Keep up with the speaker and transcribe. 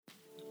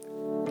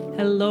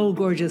Hello,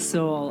 gorgeous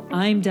soul.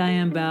 I'm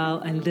Diane Bell,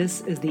 and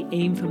this is the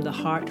Aim from the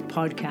Heart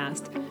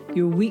podcast,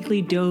 your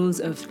weekly dose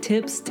of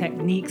tips,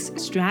 techniques,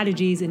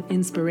 strategies, and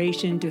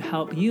inspiration to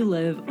help you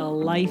live a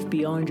life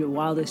beyond your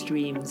wildest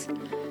dreams.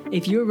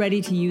 If you're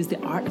ready to use the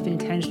art of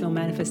intentional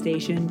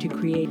manifestation to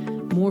create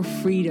more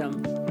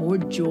freedom, more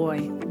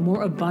joy,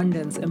 more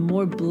abundance, and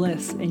more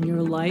bliss in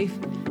your life,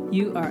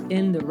 you are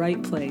in the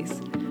right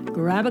place.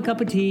 Grab a cup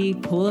of tea,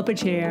 pull up a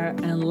chair,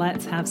 and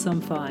let's have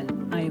some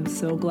fun. I am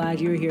so glad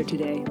you're here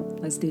today.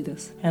 Let's do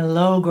this.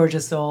 Hello,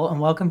 gorgeous soul,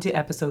 and welcome to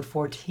episode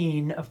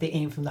 14 of the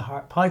Aim from the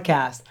Heart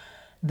podcast.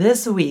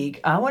 This week,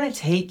 I want to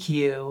take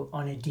you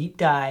on a deep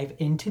dive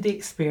into the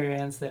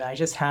experience that I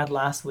just had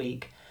last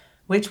week,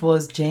 which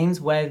was James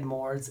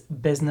Wedmore's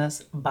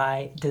Business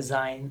by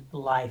Design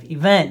live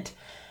event.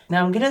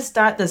 Now, I'm going to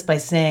start this by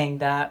saying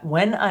that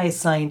when I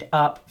signed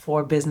up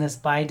for Business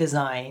by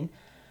Design,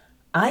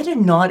 I did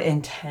not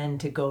intend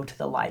to go to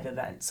the live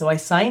event. So I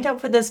signed up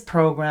for this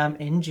program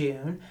in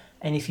June.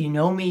 And if you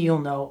know me, you'll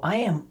know I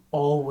am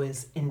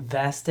always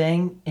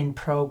investing in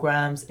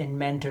programs, in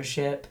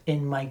mentorship,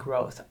 in my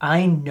growth.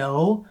 I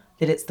know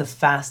that it's the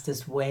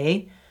fastest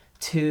way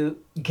to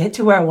get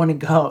to where I want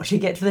to go, to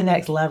get to the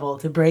next level,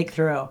 to break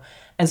through.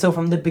 And so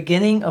from the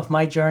beginning of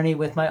my journey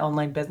with my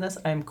online business,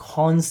 I'm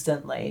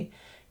constantly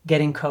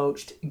getting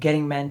coached,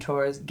 getting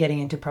mentors, getting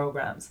into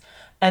programs.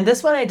 And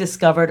this one I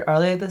discovered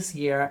earlier this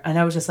year, and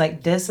I was just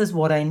like, this is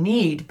what I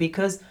need,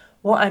 because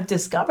what I've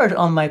discovered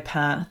on my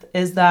path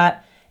is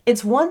that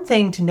it's one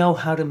thing to know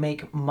how to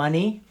make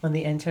money on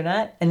the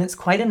internet, and it's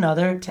quite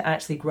another to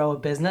actually grow a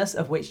business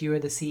of which you are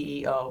the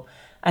CEO.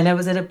 And I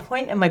was at a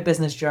point in my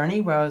business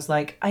journey where I was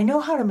like, I know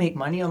how to make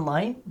money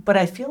online, but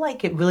I feel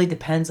like it really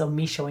depends on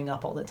me showing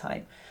up all the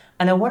time.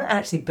 And I want to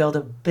actually build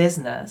a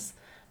business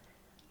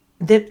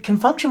that can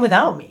function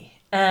without me.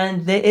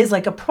 And there is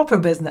like a proper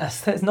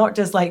business. It's not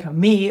just like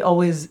me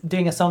always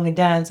doing a song and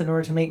dance in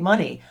order to make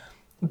money.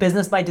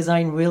 Business by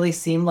Design really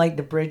seemed like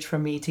the bridge for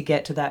me to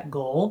get to that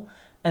goal.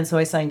 And so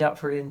I signed up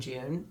for it in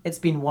June. It's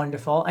been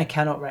wonderful. I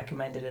cannot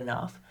recommend it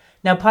enough.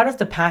 Now, part of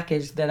the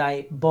package that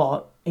I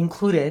bought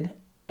included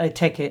a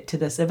ticket to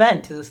this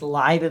event, to this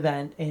live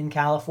event in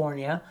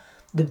California,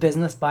 the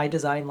Business by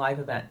Design live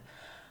event.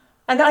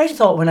 And I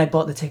thought when I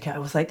bought the ticket, I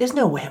was like, there's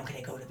no way I'm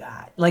going to go to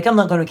that. Like, I'm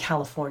not going to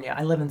California.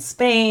 I live in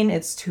Spain.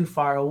 It's too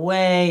far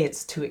away.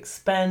 It's too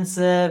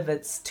expensive.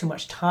 It's too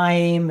much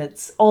time.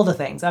 It's all the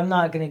things. I'm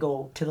not going to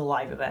go to the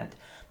live event.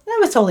 And I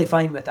was totally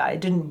fine with that.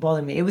 It didn't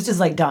bother me. It was just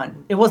like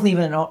done. It wasn't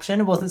even an option.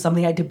 It wasn't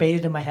something I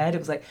debated in my head. It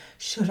was like,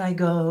 should I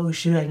go?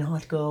 Should I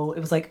not go? It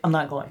was like, I'm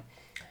not going.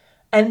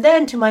 And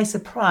then to my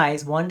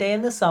surprise, one day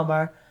in the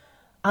summer,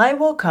 I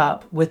woke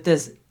up with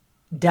this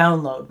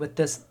download, with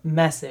this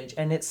message,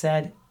 and it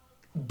said,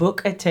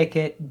 book a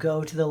ticket,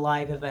 go to the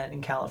live event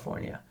in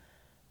California.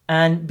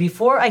 And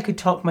before I could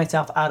talk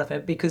myself out of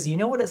it, because you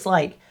know what it's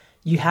like,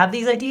 you have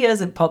these ideas,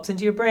 it pops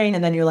into your brain,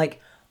 and then you're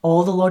like,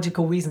 all the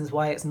logical reasons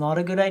why it's not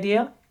a good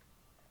idea.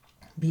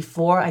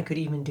 Before I could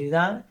even do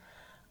that,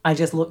 I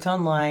just looked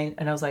online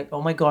and I was like,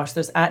 oh my gosh,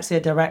 there's actually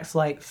a direct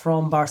flight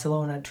from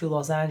Barcelona to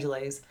Los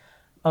Angeles.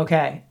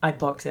 Okay, I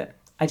booked it.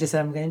 I just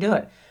said I'm going to do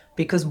it.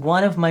 Because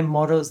one of my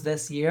mottos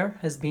this year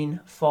has been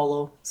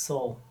follow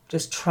soul.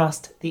 Just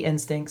trust the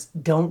instincts.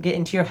 Don't get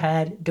into your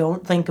head.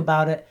 Don't think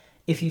about it.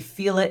 If you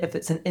feel it, if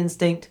it's an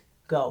instinct,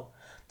 go.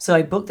 So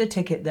I booked the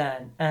ticket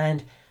then.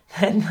 And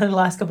then the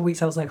last couple of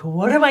weeks, I was like,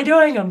 what am I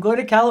doing? I'm going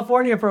to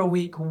California for a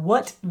week.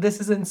 What?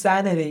 This is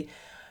insanity.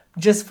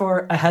 Just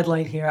for a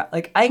headline here,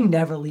 like, I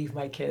never leave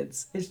my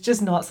kids. It's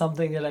just not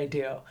something that I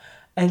do.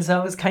 And so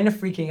I was kind of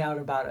freaking out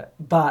about it.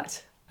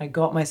 But I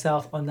got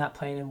myself on that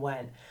plane and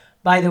went.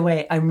 By the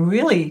way, I'm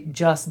really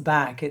just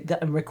back.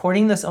 I'm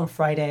recording this on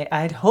Friday. I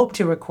had hoped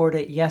to record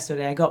it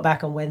yesterday. I got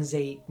back on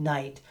Wednesday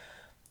night.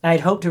 I had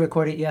hoped to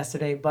record it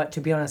yesterday, but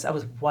to be honest, I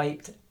was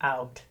wiped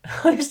out.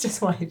 I was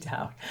just wiped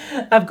out.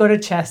 I've got a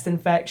chest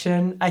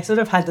infection. I sort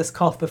of had this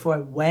cough before I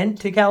went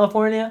to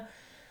California.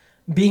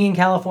 Being in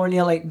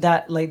California like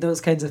that, like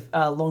those kinds of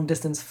long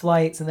distance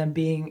flights, and then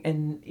being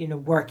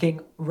in,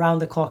 working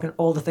round the clock and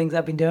all the things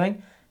I've been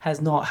doing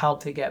has not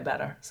helped to get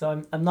better.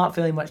 So I'm not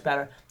feeling much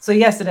better. So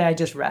yesterday I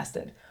just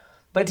rested.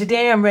 But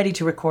today I'm ready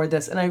to record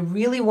this, and I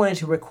really wanted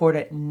to record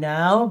it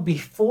now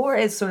before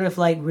it sort of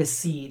like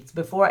recedes,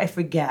 before I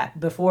forget,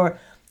 before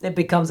it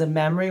becomes a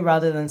memory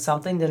rather than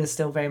something that is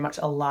still very much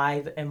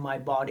alive in my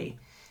body.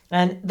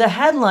 And the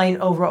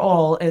headline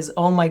overall is,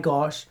 oh my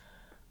gosh,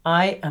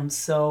 I am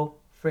so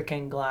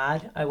freaking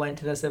glad I went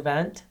to this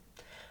event.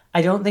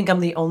 I don't think I'm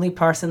the only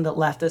person that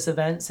left this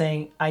event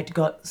saying I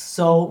got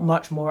so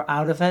much more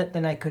out of it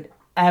than I could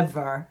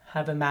ever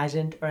have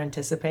imagined or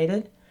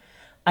anticipated.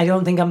 I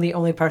don't think I'm the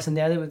only person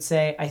there that would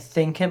say, I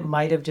think it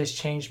might have just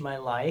changed my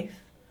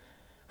life.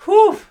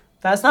 Whew,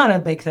 that's not a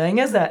big thing,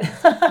 is it?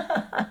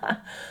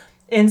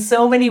 In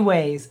so many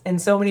ways,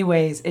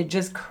 it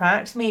just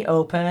cracked me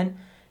open.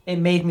 It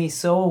made me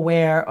so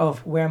aware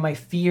of where my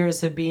fears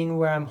have been,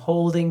 where I'm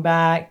holding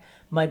back,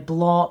 my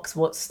blocks,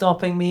 what's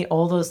stopping me,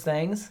 all those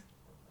things.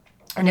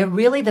 And it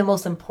really, the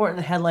most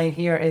important headline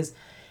here is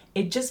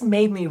it just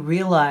made me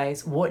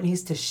realize what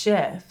needs to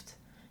shift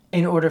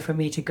in order for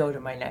me to go to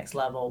my next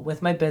level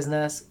with my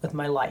business, with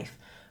my life.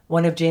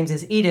 One of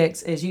James's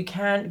edicts is you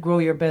can't grow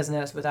your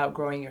business without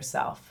growing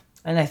yourself.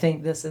 And I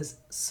think this is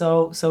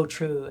so, so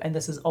true. And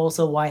this is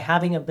also why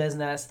having a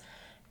business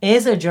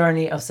is a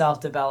journey of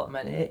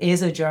self-development. It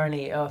is a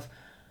journey of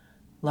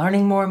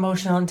learning more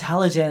emotional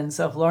intelligence,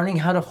 of learning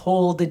how to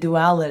hold the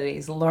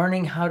dualities,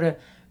 learning how to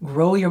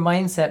grow your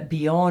mindset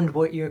beyond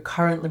what your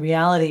current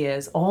reality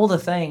is, all the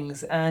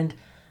things. And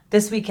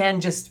this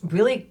weekend just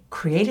really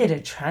created a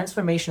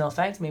transformational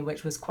effect to me,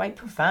 which was quite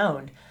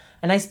profound.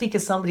 And I speak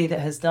as somebody that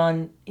has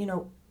done,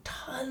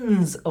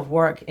 tons of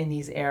work in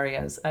these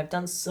areas. I've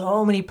done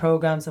so many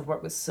programs, I've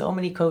worked with so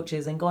many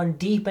coaches and gone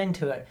deep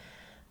into it.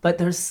 But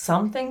there's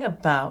something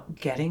about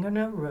getting in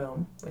a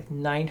room with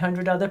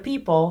 900 other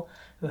people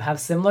who have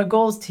similar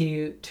goals to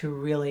you to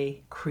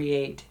really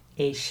create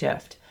a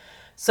shift.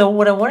 So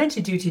what I wanted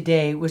to do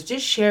today was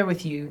just share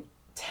with you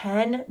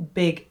 10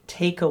 big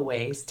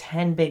takeaways,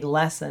 10 big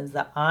lessons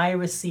that I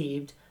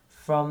received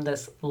from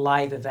this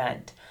live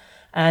event.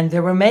 And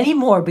there were many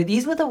more, but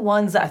these were the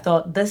ones that I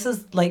thought this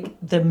is like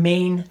the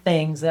main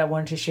things that I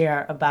wanted to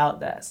share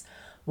about this.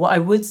 What I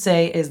would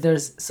say is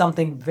there's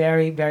something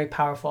very, very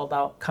powerful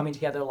about coming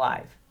together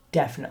live.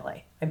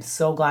 Definitely. I'm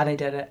so glad I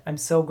did it. I'm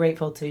so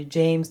grateful to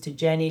James, to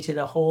Jenny, to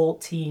the whole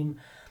team,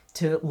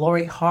 to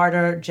Lori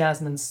Harder,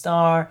 Jasmine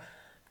Starr,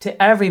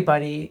 to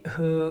everybody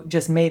who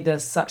just made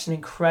this such an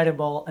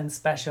incredible and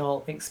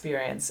special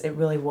experience. It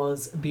really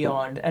was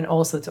beyond. And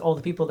also to all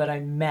the people that I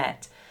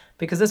met,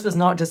 because this was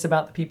not just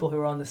about the people who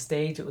were on the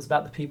stage, it was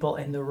about the people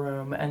in the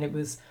room. And it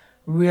was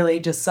really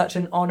just such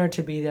an honor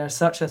to be there,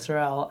 such a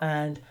thrill.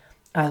 And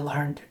I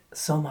learned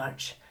so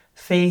much,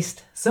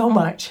 faced so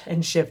much,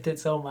 and shifted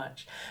so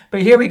much.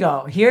 But here we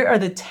go. Here are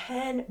the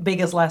 10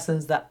 biggest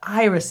lessons that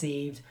I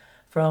received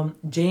from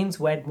James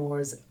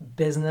Wedmore's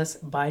Business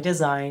by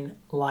Design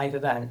live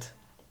event.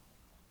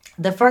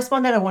 The first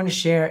one that I want to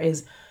share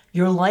is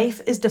your life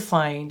is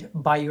defined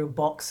by your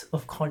box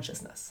of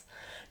consciousness.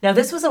 Now,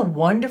 this was a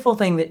wonderful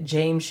thing that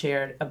James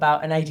shared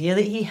about an idea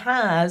that he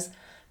has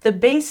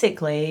that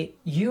basically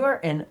you are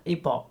in a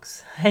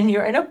box, and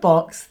you're in a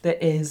box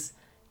that is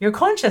your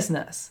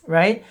consciousness,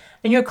 right?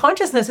 And your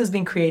consciousness has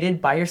been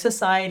created by your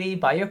society,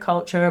 by your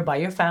culture, by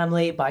your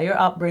family, by your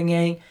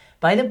upbringing,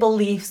 by the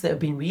beliefs that have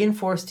been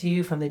reinforced to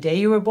you from the day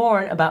you were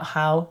born about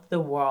how the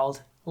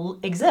world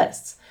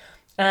exists.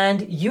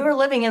 And you're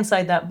living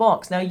inside that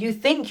box. Now, you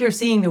think you're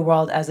seeing the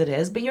world as it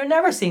is, but you're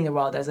never seeing the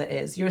world as it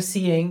is. You're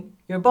seeing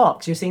your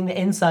box. You're seeing the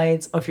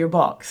insides of your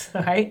box,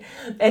 right?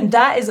 And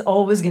that is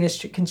always going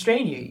to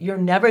constrain you. You're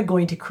never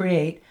going to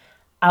create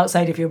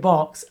outside of your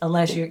box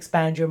unless you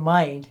expand your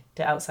mind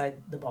to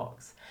outside the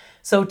box.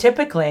 So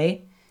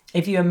typically,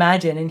 if you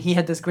imagine, and he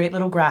had this great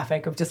little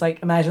graphic of just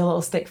like imagine a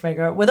little stick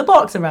figure with a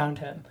box around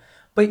him.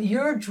 But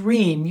your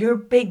dream, your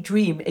big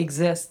dream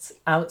exists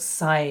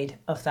outside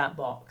of that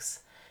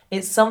box.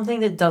 It's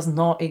something that does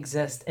not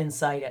exist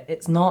inside it.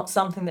 It's not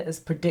something that is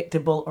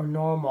predictable or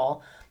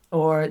normal,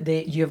 or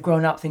that you've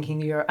grown up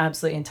thinking you're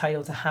absolutely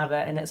entitled to have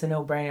it and it's a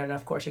no-brainer and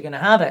of course you're going to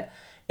have it.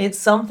 It's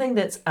something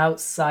that's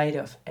outside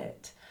of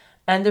it.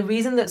 And the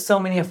reason that so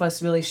many of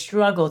us really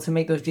struggle to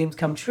make those dreams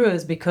come true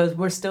is because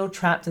we're still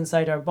trapped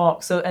inside our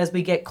box. So as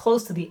we get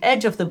close to the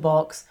edge of the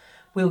box,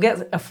 we'll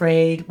get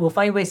afraid, we'll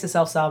find ways to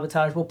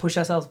self-sabotage, we'll push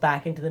ourselves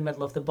back into the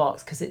middle of the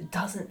box because it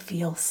doesn't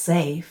feel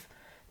safe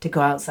to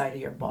go outside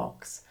of your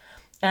box.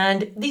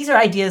 And these are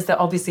ideas that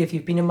obviously if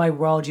you've been in my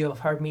world, you have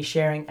heard me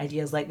sharing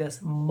ideas like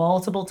this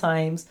multiple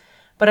times.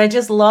 But I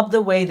just love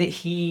the way that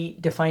he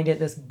defined it,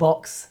 this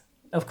box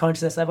of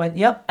consciousness. I went,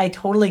 yep, I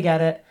totally get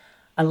it.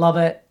 I love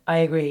it. I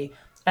agree.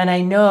 And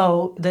I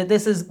know that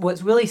this is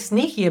what's really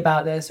sneaky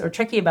about this or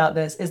tricky about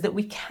this is that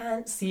we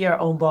can't see our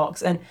own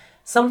box. And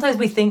sometimes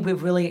we think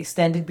we've really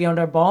extended beyond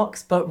our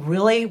box, but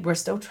really we're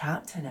still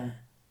trapped in it.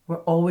 We're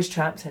always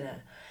trapped in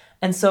it.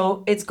 And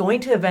so it's going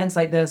to events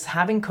like this,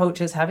 having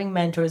coaches, having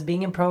mentors,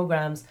 being in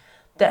programs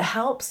that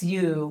helps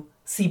you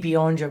see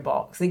beyond your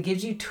box. It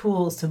gives you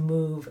tools to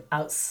move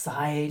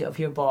outside of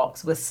your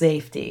box with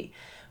safety,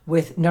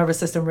 with nervous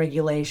system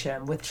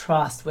regulation, with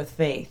trust, with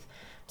faith.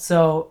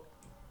 So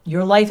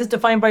your life is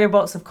defined by your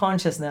box of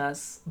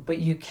consciousness, but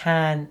you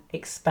can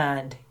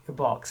expand your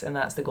box, and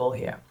that's the goal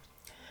here.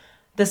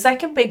 The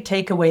second big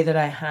takeaway that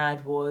I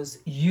had was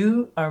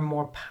you are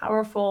more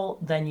powerful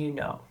than you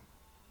know.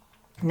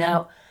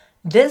 Now,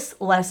 this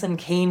lesson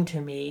came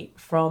to me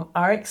from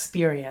our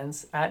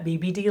experience at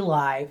BBD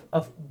Live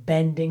of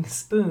bending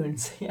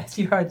spoons. Yes,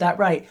 you heard that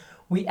right.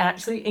 We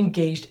actually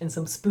engaged in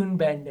some spoon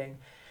bending.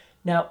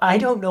 Now, I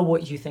don't know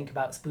what you think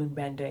about spoon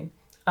bending.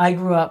 I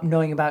grew up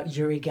knowing about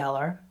Uri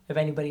Geller. If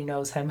anybody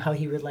knows him, how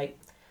he would like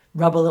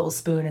rub a little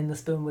spoon and the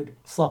spoon would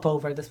flop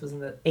over. This was in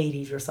the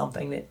 80s or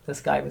something. That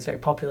this guy was very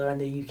popular in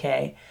the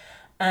UK.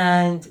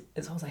 And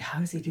it's always like, how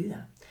does he do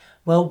that?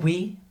 Well,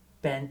 we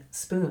bend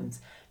spoons.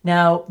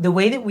 Now, the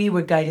way that we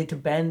were guided to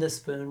bend the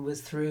spoon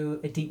was through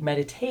a deep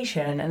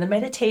meditation. And the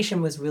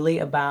meditation was really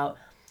about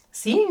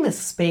seeing the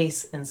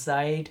space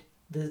inside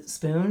the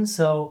spoon.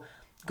 So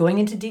going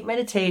into deep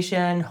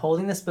meditation,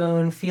 holding the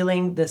spoon,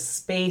 feeling the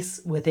space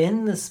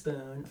within the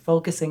spoon,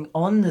 focusing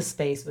on the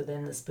space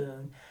within the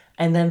spoon,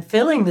 and then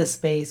filling the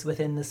space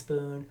within the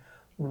spoon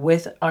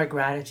with our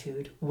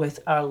gratitude, with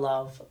our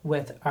love,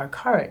 with our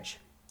courage.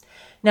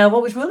 Now,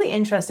 what was really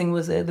interesting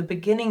was at the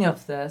beginning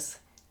of this,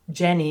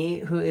 Jenny,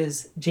 who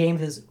is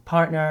James's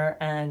partner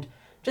and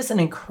just an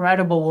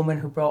incredible woman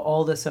who brought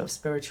all this sort of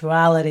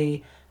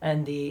spirituality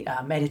and the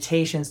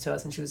meditations to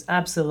us, and she was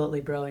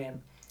absolutely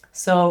brilliant.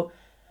 So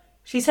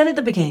she said at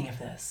the beginning of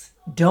this,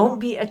 don't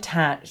be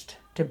attached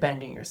to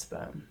bending your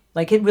spoon.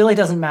 Like, it really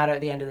doesn't matter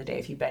at the end of the day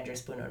if you bend your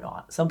spoon or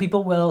not. Some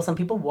people will, some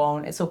people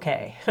won't. It's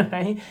okay,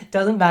 right? It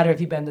doesn't matter if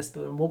you bend the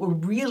spoon. What we're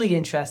really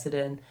interested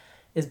in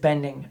is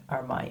bending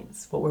our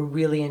minds. What we're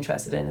really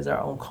interested in is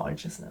our own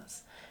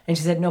consciousness. And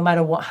she said, no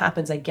matter what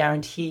happens, I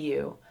guarantee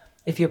you,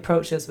 if you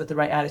approach this with the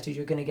right attitude,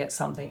 you're going to get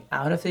something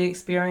out of the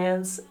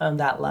experience on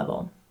that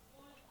level.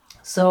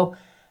 So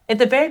at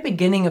the very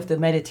beginning of the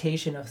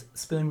meditation of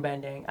spoon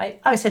bending,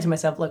 I said to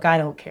myself, look, I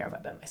don't care if I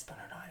bend my spoon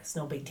or not. It's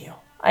no big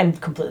deal. I'm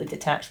completely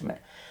detached from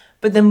it.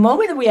 But the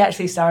moment that we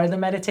actually started the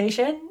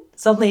meditation,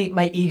 suddenly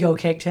my ego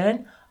kicked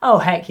in. Oh,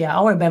 heck yeah,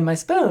 I want to bend my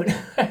spoon.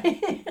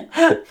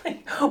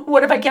 Like,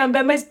 what if I can't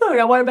bend my spoon?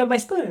 I want to bend my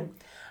spoon.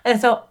 And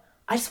so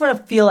I just want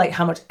to feel like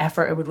how much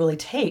effort it would really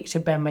take to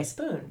bend my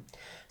spoon.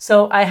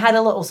 So I had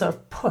a little sort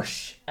of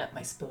push at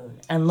my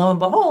spoon. And lo and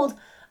behold,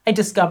 I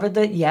discovered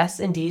that, yes,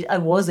 indeed, I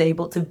was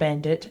able to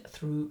bend it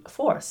through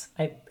force.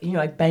 I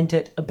bent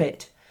it a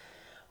bit.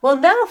 Well,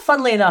 now,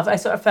 funnily enough, I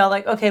sort of felt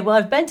like, okay, well,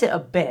 I've bent it a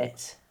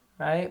bit,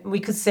 right? We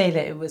could say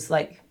that it was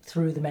like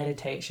through the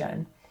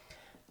meditation,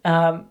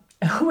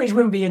 which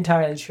wouldn't be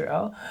entirely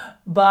true.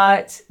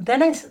 But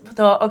then I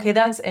thought, okay,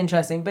 that's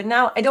interesting. But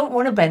now I don't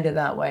want to bend it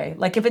that way.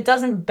 Like, if it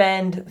doesn't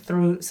bend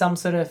through some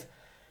sort of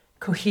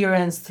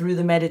coherence, through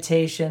the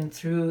meditation,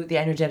 through the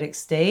energetic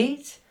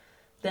state,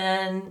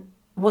 then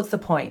what's the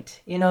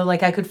point?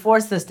 Like, I could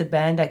force this to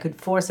bend. I could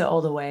force it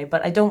all the way,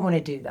 but I don't want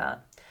to do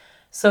that.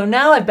 So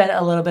now I've bent it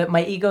a little bit.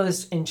 My ego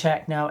is in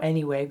check now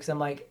anyway, because I'm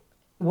like,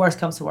 worst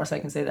comes to worst, I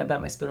can say that I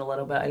bent my spoon a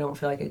little bit. I don't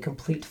feel like a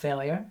complete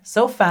failure.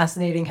 So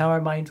fascinating how our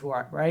minds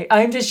work, right?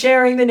 I'm just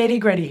sharing the nitty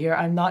gritty here.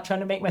 I'm not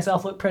trying to make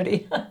myself look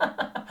pretty.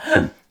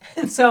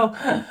 And so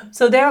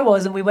there I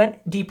was, and we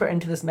went deeper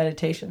into this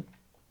meditation.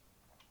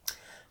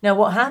 Now,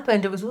 what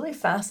happened, it was really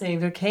fascinating.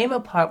 There came a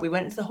part, we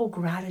went into the whole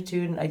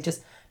gratitude, and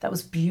that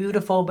was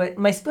beautiful, but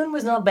my spoon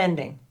was not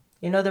bending.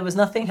 There was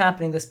nothing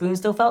happening. The spoon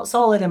still felt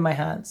solid in my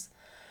hands.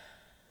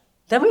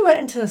 Then we went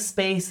into a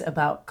space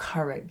about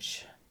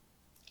courage.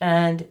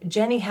 And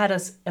Jenny had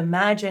us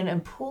imagine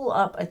and pull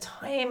up a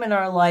time in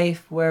our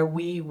life where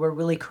we were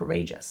really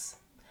courageous.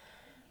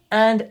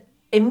 And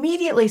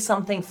immediately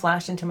something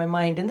flashed into my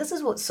mind. And this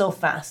is what's so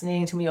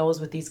fascinating to me always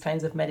with these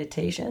kinds of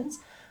meditations.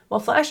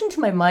 What flashed into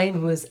my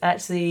mind was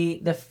actually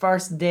the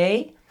first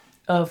day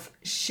of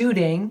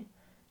shooting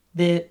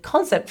the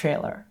concept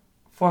trailer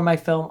for my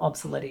film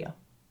Obsoletia.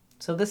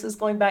 So this is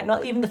going back,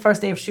 not even the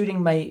first day of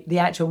shooting the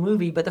actual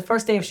movie, but the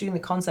first day of shooting the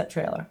concept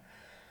trailer.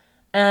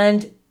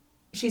 And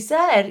she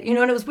said, and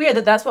it was weird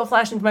that's what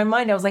flashed into my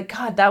mind. I was like,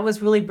 God, that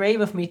was really brave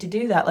of me to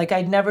do that. Like,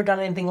 I'd never done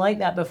anything like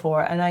that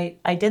before. And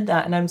I did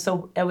that. And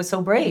I was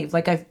so brave.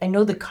 Like, I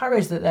know the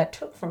courage that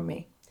took from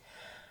me.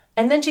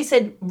 And then she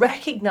said,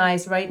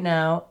 recognize right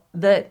now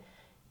that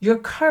your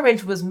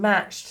courage was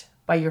matched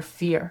by your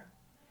fear.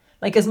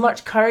 Like, as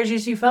much courage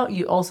as you felt,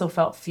 you also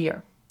felt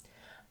fear.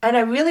 And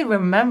I really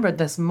remembered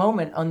this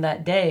moment on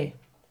that day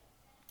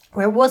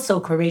where it was so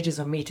courageous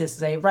of me to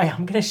say, right,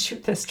 I'm going to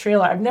shoot this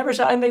trailer. I've never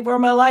shot anything before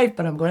in my life,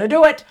 but I'm going to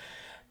do it.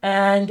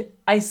 And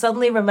I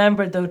suddenly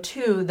remembered, though,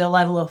 too, the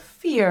level of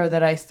fear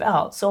that I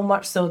felt, so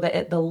much so that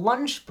at the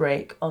lunch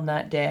break on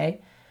that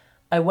day,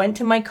 I went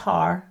to my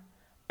car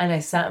and I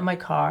sat in my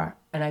car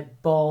and I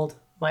bawled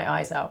my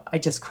eyes out. I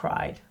just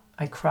cried.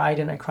 I cried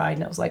and I cried.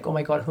 And I was like, oh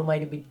my God, who am I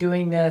to be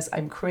doing this?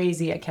 I'm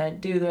crazy. I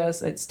can't do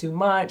this. It's too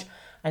much.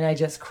 And I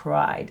just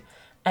cried.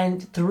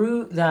 And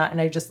through that,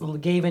 and I just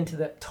gave into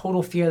the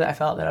total fear that I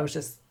felt, that I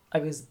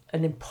was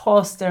an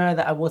imposter,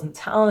 that I wasn't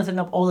talented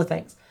enough, all the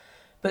things.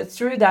 But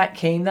through that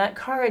came that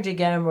courage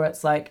again, where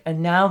it's like,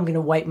 and now I'm going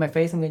to wipe my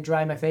face, I'm going to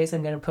dry my face,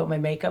 I'm going to put my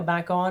makeup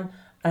back on,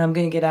 and I'm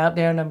going to get out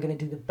there and I'm going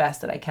to do the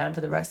best that I can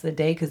for the rest of the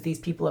day, because these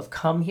people have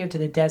come here to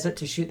the desert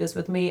to shoot this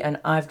with me, and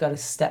I've got to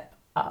step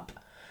up,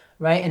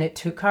 right? And it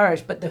took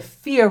courage, but the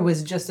fear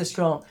was just as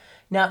strong.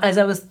 Now, as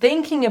I was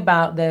thinking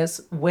about this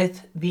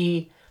with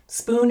the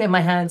spoon in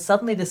my hand,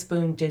 suddenly the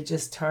spoon did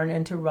just turn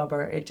into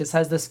rubber. It just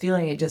has this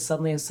feeling, it just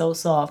suddenly is so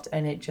soft,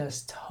 and it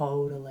just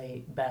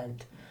totally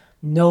bent.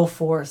 No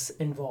force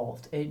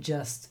involved. It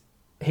just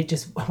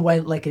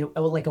went like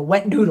a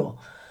wet noodle.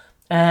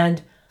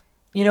 And,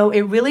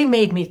 it really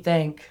made me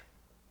think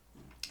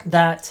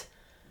that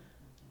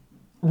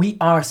we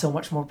are so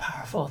much more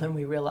powerful than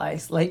we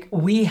realize. Like,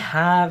 we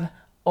have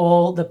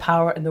all the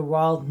power in the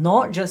world,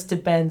 not just to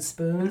bend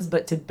spoons,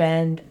 but to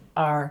bend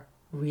our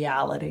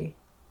reality.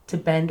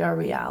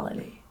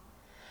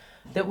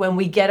 That when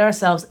we get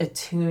ourselves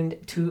attuned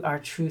to our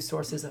true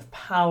sources of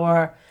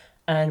power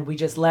and we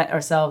just let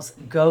ourselves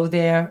go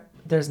there,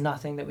 there's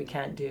nothing that we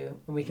can't do.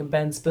 We can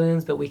bend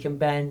spoons, but we can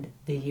bend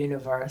the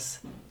universe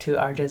to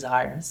our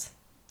desires.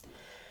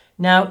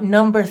 Now,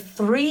 number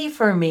 3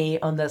 for me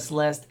on this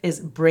list is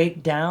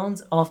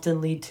breakdowns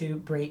often lead to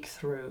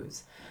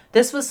breakthroughs.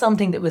 This was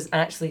something that was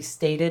actually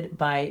stated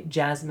by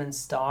Jasmine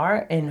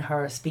Star in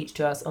her speech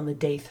to us on the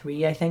day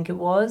 3, I think it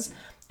was.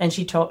 And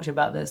she talked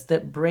about this,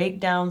 that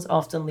breakdowns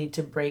often lead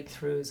to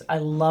breakthroughs. I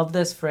love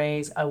this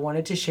phrase. I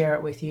wanted to share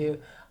it with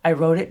you. I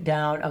wrote it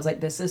down. I was like,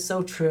 this is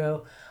so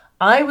true.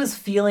 I was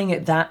feeling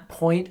at that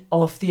point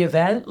of the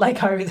event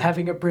like I was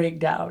having a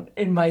breakdown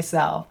in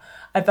myself.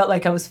 I felt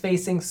like I was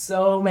facing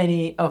so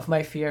many of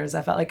my fears.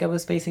 I felt like I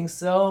was facing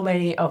so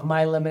many of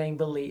my limiting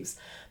beliefs.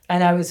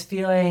 And I was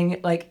feeling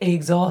like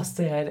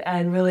exhausted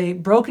and really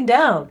broken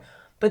down.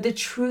 But the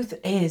truth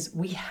is,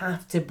 we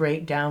have to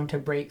break down to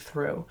break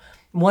through.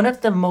 One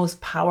of the most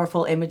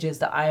powerful images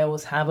that I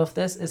always have of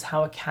this is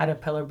how a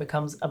caterpillar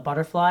becomes a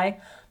butterfly.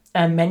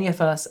 And many of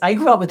us, I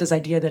grew up with this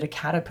idea that a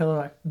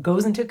caterpillar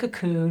goes into a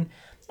cocoon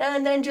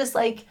and then just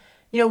like,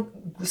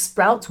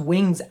 sprouts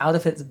wings out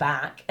of its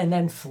back and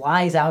then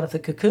flies out of the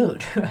cocoon.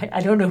 Right?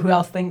 I don't know who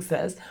else thinks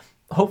this.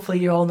 Hopefully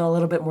you all know a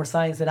little bit more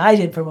science than I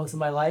did for most of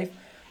my life.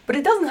 But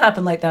it doesn't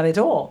happen like that at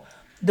all.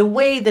 The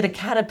way that a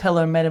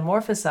caterpillar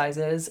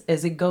metamorphosizes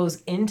is it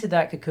goes into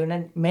that cocoon,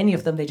 and many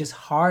of them, they just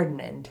harden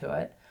into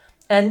it.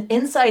 And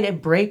inside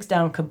it breaks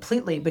down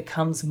completely,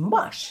 becomes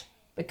mush,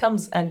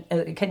 becomes a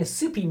kind of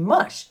soupy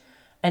mush.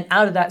 And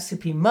out of that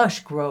soupy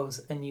mush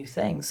grows a new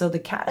thing. So the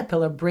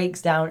caterpillar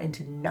breaks down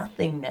into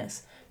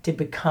nothingness to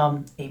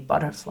become a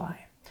butterfly.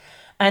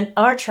 And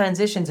our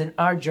transitions in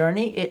our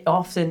journey, it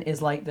often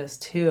is like this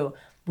too.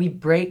 We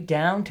break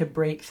down to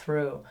break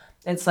through.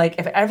 It's like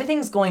if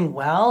everything's going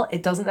well,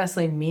 it doesn't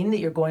necessarily mean that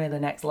you're going to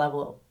the next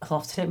level.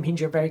 Often it means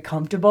you're very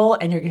comfortable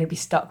and you're going to be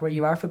stuck where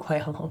you are for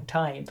quite a long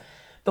time.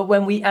 But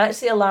when we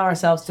actually allow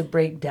ourselves to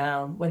break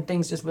down, when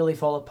things just really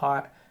fall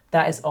apart,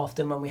 that is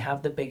often when we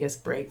have the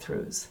biggest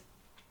breakthroughs.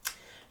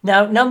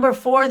 Now, number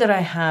 4 that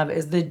I have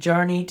is the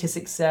journey to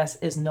success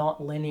is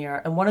not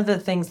linear. And one of the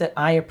things that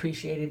I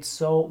appreciated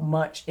so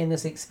much in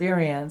this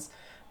experience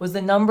was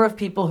the number of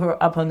people who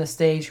were up on the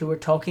stage who were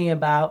talking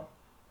about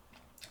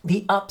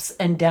the ups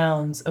and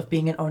downs of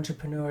being an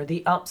entrepreneur,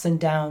 the ups and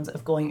downs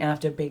of going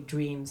after big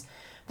dreams.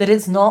 That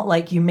it's not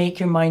like you make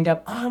your mind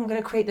up, I'm going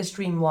to create this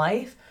dream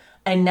life.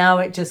 And now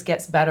it just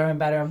gets better and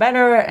better and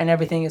better. And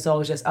everything is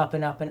always just up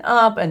and up and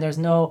up. And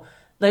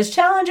there's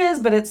challenges,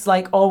 but it's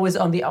like always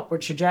on the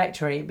upward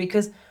trajectory.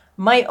 Because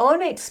my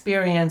own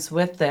experience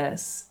with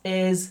this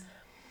is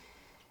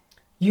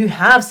you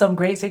have some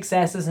great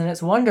successes and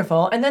it's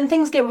wonderful. And then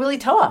things get really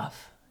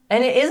tough.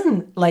 And it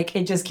isn't like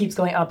it just keeps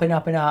going up and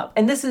up and up.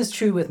 And this is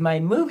true with my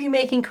movie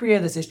making career.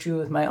 This is true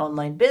with my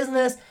online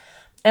business.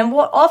 And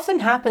what often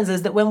happens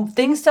is that when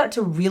things start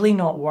to really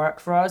not work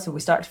for us, or we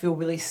start to feel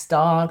really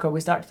stuck, or we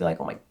start to feel like,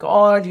 oh my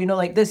God,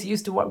 like this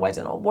used to work, why is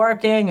it not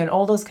working? And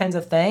all those kinds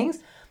of things.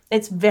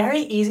 It's very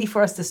easy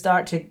for us to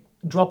start to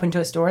drop into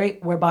a story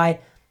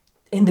whereby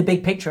in the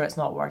big picture, it's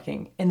not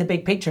working. In the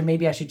big picture,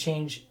 maybe I should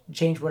change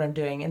what I'm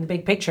doing. In the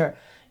big picture,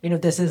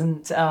 this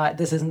isn't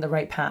the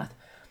right path.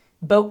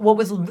 But what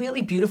was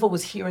really beautiful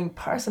was hearing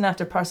person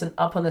after person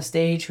up on the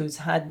stage who's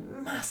had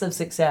massive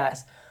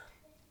success,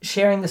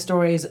 sharing the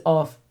stories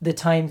of the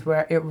times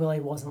where it really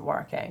wasn't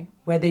working,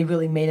 where they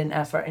really made an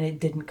effort and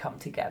it didn't come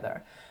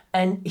together.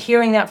 And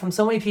hearing that from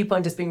so many people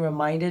and just being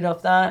reminded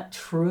of that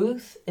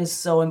truth is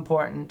so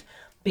important,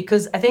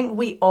 because I think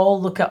we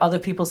all look at other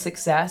people's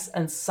success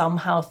and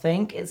somehow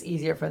think it's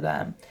easier for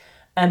them.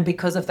 And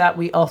because of that,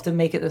 we often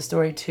make it the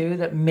story too,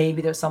 that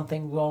maybe there's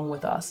something wrong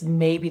with us.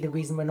 Maybe the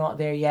reason we're not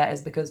there yet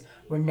is because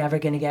we're never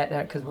going to get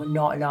there because we're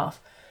not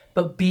enough.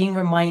 But being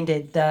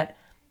reminded that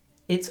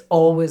it's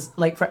always,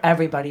 like for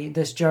everybody,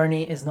 this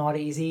journey is not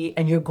easy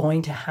and you're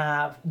going to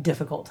have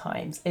difficult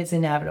times. It's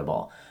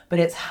inevitable. But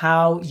it's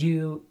how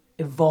you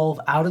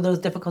evolve out of those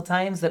difficult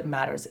times that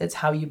matters. It's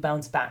how you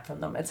bounce back from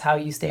them. It's how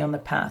you stay on the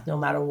path no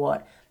matter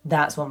what.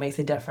 That's what makes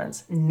a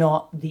difference,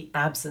 not the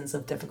absence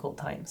of difficult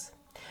times.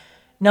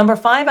 Number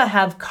 5, I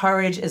have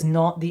courage is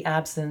not the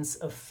absence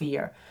of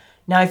fear.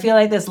 Now, I feel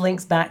like this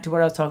links back to what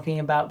I was talking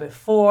about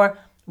before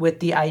with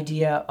the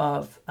idea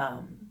of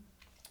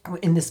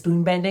in the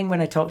spoon bending,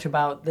 when I talked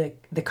about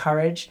the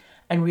courage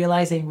and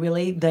realizing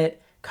really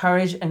that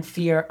courage and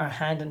fear are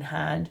hand in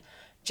hand.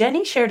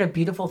 Jenny shared a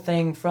beautiful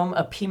thing from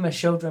a Pema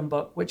Chodron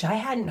book, which I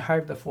hadn't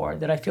heard before,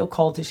 that I feel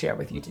called to share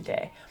with you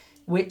today,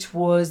 which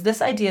was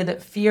this idea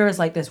that fear is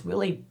like this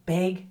really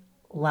big,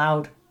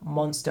 loud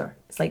monster.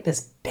 It's like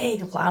this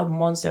big, loud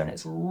monster, and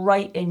it's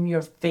right in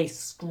your face,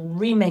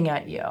 screaming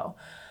at you.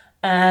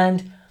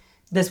 And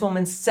this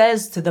woman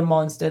says to the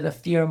monster, the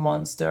fear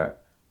monster,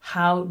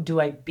 how do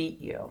I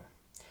beat you?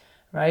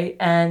 Right?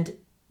 And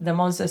the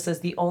monster says,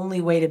 the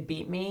only way to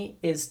beat me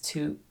is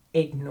to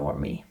ignore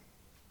me.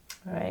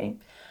 Right?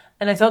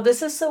 And I thought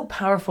this is so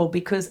powerful,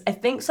 because I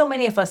think so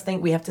many of us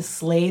think we have to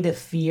slay the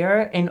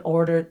fear in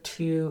order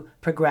to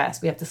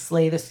progress. We have to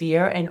slay the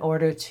fear in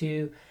order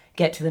to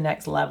get to the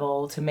next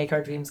level, to make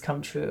our dreams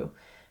come true.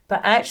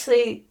 But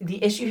actually,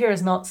 the issue here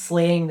is not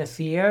slaying the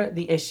fear.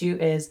 The issue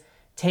is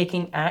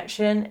taking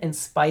action in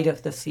spite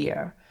of the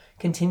fear,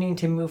 continuing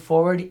to move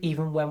forward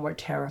even when we're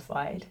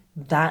terrified.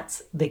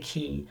 That's the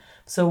key.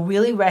 So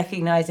really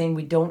recognizing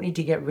we don't need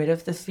to get rid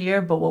of the fear,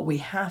 but what we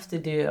have to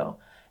do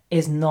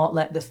is not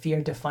let the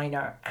fear define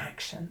our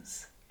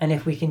actions. And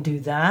if we can do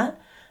that,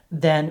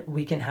 then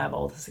we can have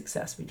all the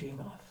success we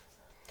dream of.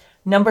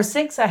 Number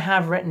 6, I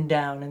have written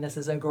down, and this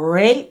is a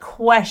great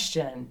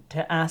question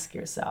to ask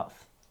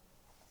yourself.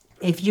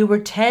 If you were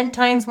 10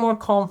 times more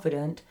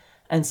confident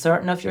and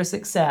certain of your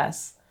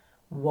success,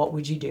 what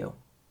would you do?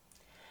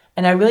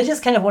 And I really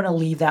just kind of want to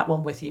leave that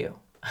one with you.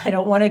 I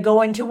don't want to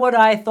go into what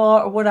I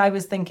thought or what I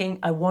was thinking.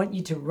 I want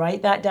you to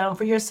write that down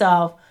for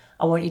yourself.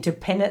 I want you to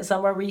pin it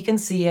somewhere where you can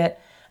see it.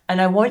 And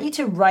I want you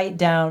to write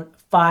down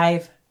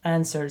 5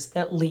 answers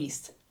at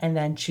least, and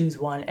then choose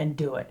one and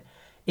do it.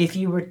 If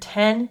you were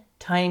 10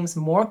 times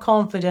more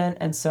confident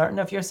and certain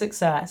of your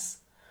success,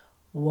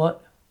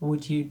 what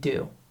would you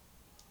do?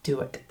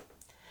 Do it.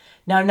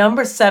 Now,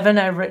 number 7,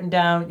 I've written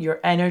down, your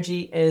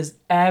energy is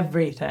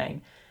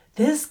everything.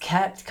 This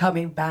kept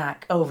coming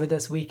back over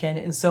this weekend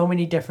in so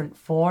many different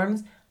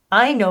forms.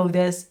 I know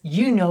this,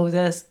 you know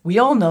this, we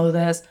all know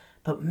this,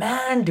 but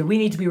man, do we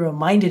need to be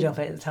reminded of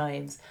it at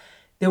times.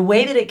 The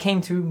way that it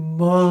came through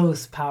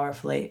most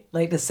powerfully,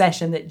 like the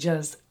session that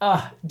just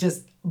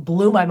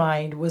blew my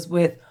mind, was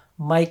with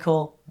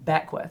Michael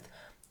Beckwith.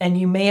 And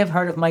you may have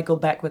heard of Michael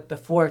Beckwith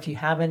before. If you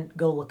haven't,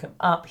 go look him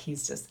up.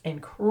 He's just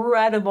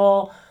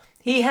incredible.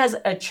 He has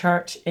a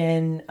church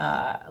in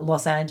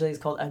Los Angeles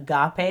called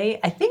Agape.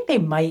 I think they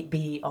might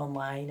be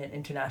online and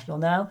international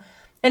now.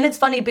 And it's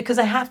funny because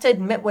I have to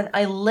admit, when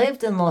I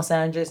lived in Los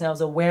Angeles and I was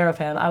aware of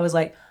him, I was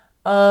like,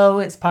 oh,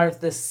 it's part of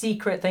the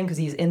Secret thing, because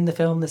he's in the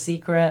film The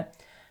Secret.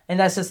 And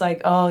that's just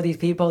like, oh, these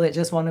people that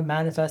just want to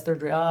manifest their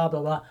dream, blah,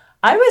 blah, blah.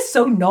 I was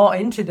so not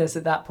into this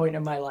at that point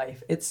in my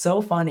life. It's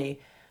so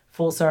funny,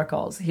 full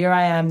circles. Here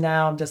I am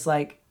now. I'm just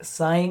like,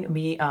 sign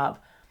me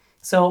up.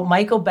 So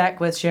Michael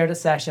Beckwith shared a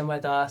session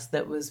with us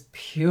that was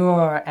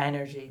pure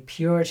energy,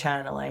 pure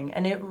channeling.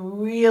 And it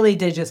really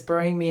did just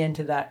bring me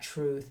into that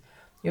truth.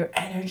 Your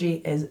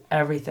energy is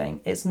everything.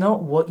 It's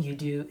not what you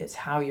do, it's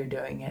how you're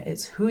doing it.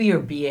 It's who you're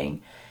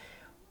being.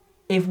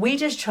 If we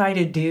just try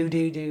to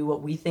do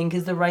what we think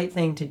is the right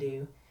thing to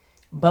do,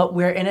 but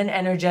we're in an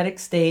energetic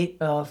state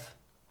of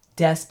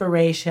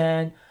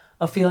desperation,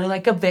 of feeling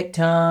like a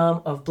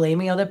victim, of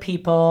blaming other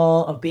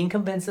people, of being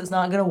convinced it's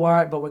not going to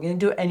work, but we're going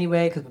to do it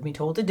anyway because we've been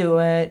told to do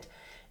it.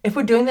 If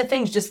we're doing the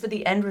things just for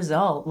the end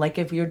result, like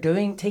if you're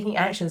taking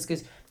actions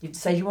because you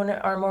decide you want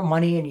to earn more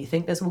money and you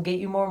think this will get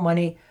you more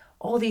money,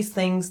 all these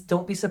things,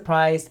 don't be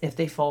surprised if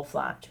they fall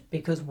flat,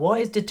 because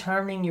what is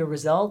determining your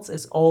results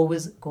is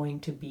always going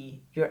to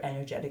be your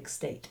energetic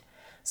state.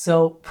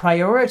 So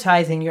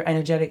prioritizing your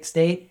energetic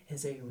state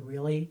is a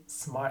really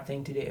smart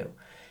thing to do.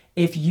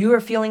 If you are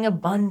feeling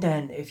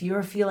abundant, if you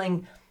are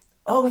feeling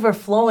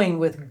overflowing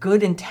with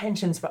good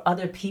intentions for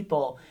other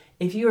people,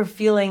 if you are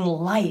feeling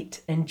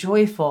light and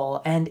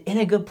joyful and in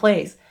a good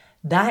place,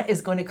 that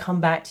is going to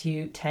come back to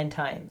you 10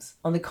 times.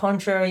 On the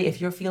contrary, if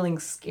you're feeling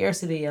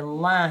scarcity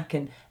and lack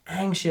and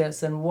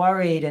anxious and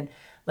worried and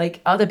like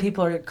other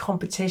people are in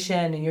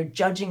competition and you're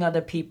judging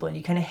other people and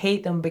you kind of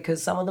hate them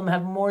because some of them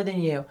have more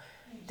than you,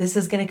 this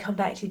is going to come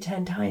back to you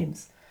 10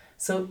 times.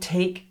 So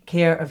take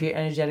care of your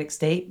energetic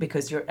state,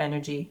 because your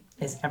energy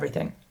is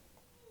everything.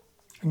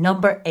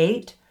 Number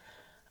 8,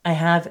 I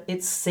have,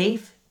 it's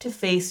safe to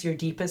face your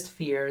deepest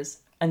fears,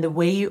 and the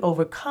way you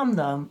overcome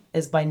them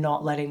is by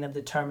not letting them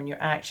determine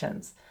your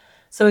actions.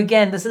 So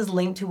again, this is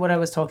linked to what I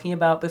was talking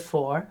about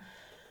before.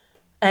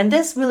 And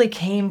this really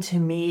came to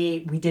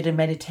me, we did a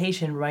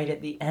meditation right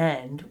at the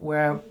end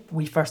where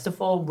we first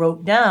of all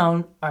wrote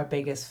down our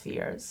biggest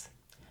fears,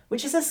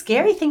 which is a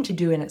scary thing to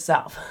do in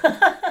itself.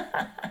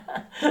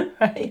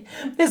 Right?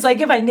 It's like,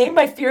 if I name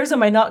my fears,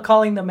 am I not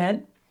calling them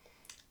in?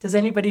 Does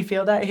anybody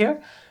feel that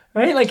here?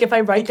 Right? Like if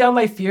I write down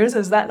my fears,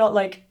 is that not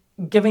like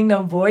giving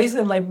them voice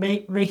and like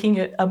making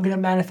it, I'm going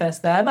to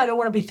manifest them? I don't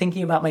want to be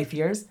thinking about my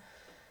fears.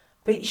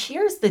 But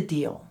here's the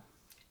deal.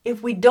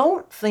 If we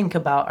don't think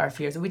about our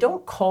fears, if we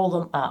don't call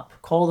them up,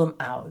 call them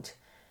out,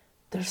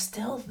 they're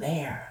still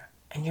there.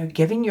 And you're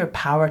giving your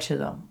power to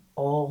them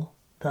all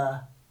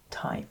the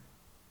time.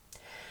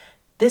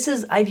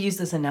 I've used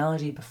this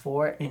analogy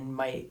before in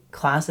my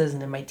classes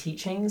and in my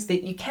teachings,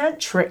 that you can't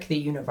trick the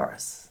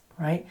universe,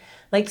 right?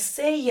 Like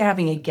say you're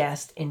having a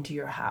guest into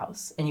your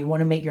house and you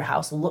want to make your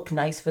house look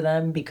nice for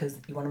them because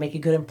you want to make a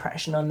good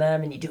impression on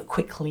them, and you do a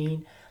quick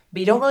clean, but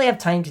you don't really have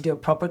time to do a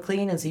proper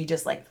clean, and so you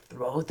just like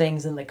throw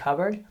things in the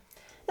cupboard.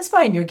 It's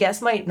fine. Your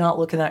guest might not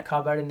look in that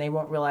cupboard and they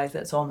won't realize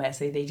that it's all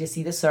messy. They just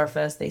see the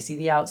surface, they see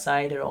the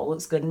outside, it all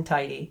looks good and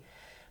tidy.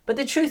 But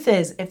the truth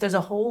is, if there's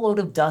a whole load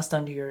of dust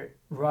under your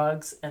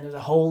rugs and there's a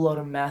whole load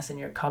of mess in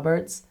your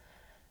cupboards,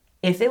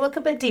 if they look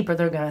a bit deeper,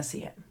 they're going to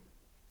see it.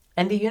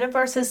 And the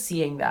universe is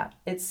seeing that.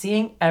 It's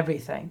seeing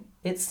everything.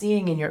 It's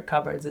seeing in your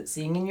cupboards. It's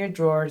seeing in your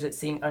drawers. It's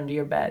seeing under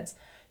your beds.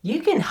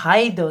 You can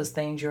hide those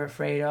things you're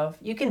afraid of.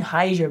 You can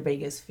hide your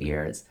biggest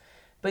fears.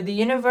 but the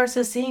universe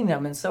is seeing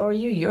them, and so are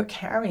you. You're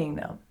carrying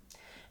them.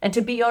 And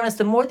to be honest,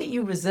 the more that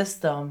you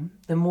resist them,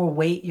 the more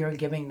weight you're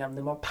giving them,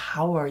 the more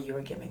power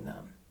you're giving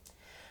them.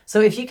 So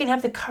if you can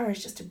have the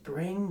courage just to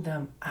bring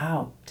them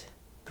out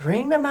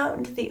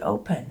into the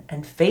open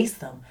and face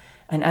them.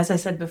 And as I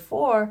said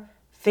before,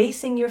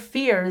 facing your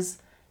fears,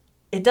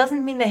 it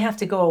doesn't mean they have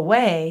to go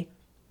away,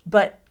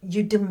 but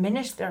you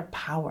diminish their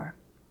power.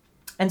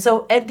 And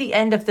so at the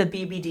end of the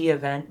BBD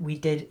event, we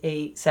did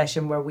a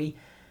session where we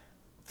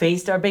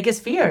faced our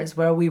biggest fears,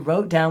 where we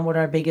wrote down what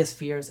our biggest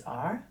fears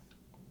are.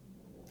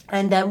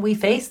 And then we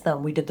faced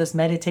them. We did this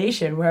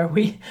meditation where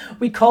we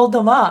called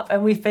them up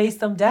and we faced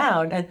them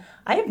down. And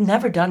I have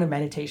never done a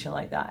meditation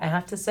like that, I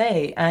have to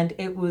say. And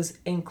it was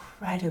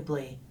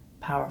incredibly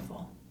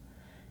powerful.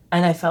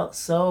 And I felt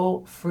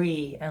so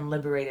free and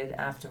liberated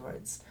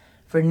afterwards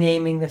for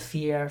naming the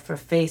fear, for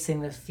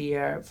facing the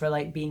fear, for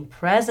like being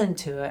present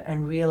to it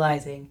and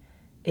realizing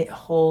it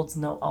holds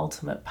no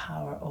ultimate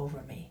power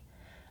over me.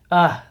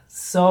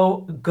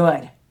 So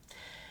good.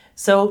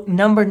 So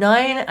number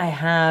 9, I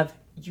have,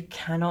 you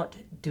cannot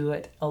do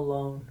it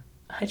alone.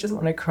 I just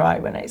want to cry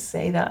when I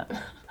say that.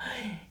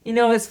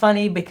 It's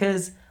funny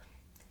because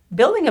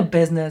building a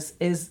business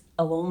is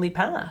a lonely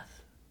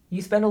path.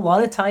 You spend a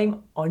lot of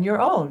time on your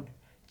own,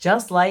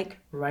 just like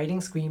writing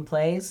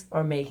screenplays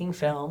or making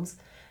films.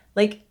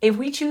 Like if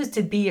we choose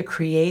to be a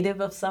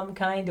creative of some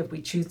kind, if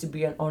we choose to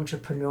be an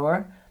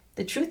entrepreneur,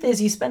 the truth is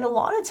you spend a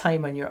lot of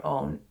time on your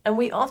own. And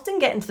we often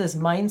get into this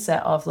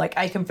mindset of like,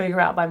 I can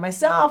figure out by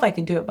myself. I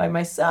can do it by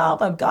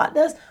myself. I've got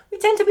this. We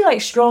tend to be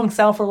like strong,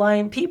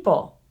 self-reliant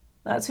people.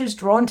 That's who's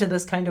drawn to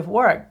this kind of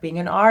work, being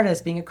an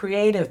artist, being a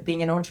creative,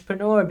 being an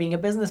entrepreneur, being a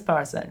business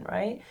person,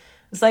 right?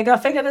 It's like, I'll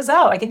figure this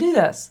out. I can do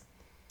this.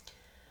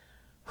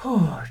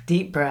 Whew,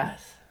 deep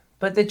breath.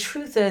 But the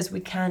truth is we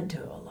can't do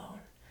it alone.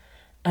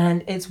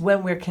 And it's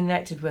when we're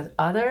connected with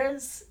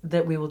others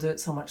that we will do it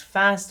so much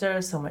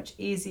faster, so much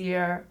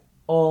easier,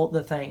 all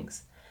the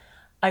things.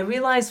 I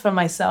realized for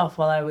myself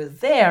while I was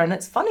there, and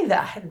it's funny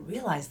that I hadn't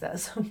realized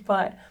this,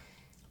 but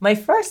my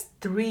first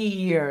 3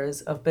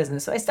 years of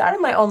business, so I started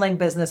my online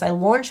business. I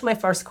launched my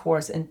first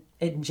course in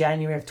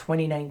January of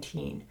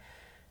 2019.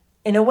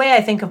 In a way,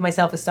 I think of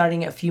myself as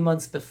starting a few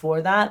months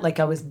before that. Like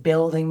I was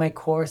building my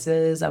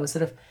courses. I was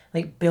sort of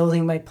like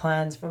building my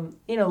plans from,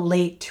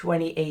 late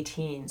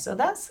 2018. So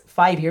that's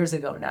 5 years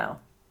ago now.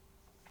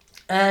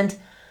 And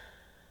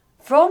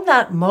from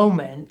that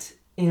moment,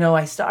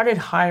 I started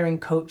hiring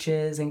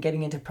coaches and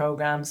getting into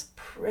programs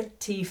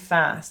pretty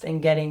fast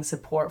and getting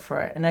support for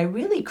it. And I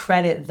really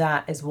credit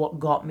that as what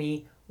got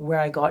me where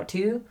I got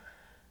to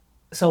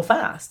so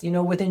fast.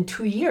 Within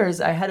 2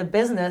 years, I had a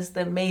business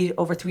that made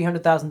over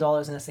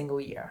 $300,000 in a single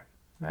year,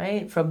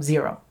 right? From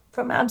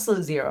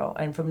absolute zero,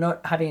 and from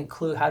not having a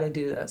clue how to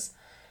do this.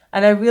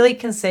 And I really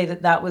can say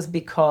that that was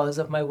because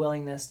of my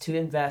willingness to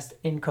invest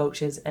in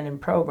coaches and in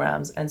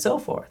programs and so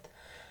forth.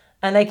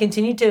 And I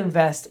continued to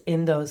invest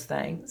in those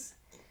things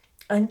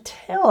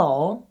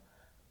until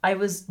I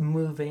was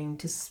moving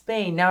to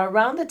Spain. Now,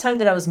 around the time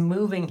that I was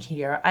moving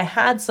here, I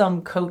had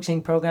some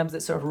coaching programs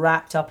that sort of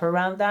wrapped up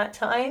around that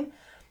time.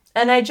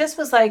 And I just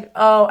was like,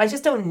 I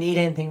just don't need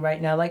anything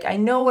right now. Like, I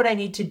know what I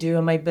need to do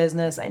in my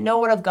business. I know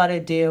what I've got to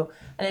do,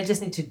 and I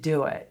just need to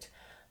do it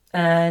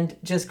and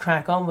just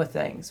crack on with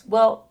things.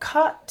 Well,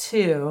 cut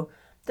to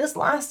this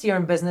last year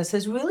in business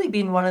has really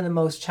been one of the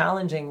most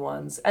challenging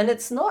ones. And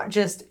it's not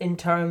just in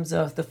terms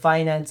of the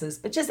finances,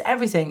 but just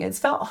everything. It's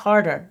felt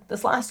harder.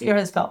 This last year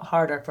has felt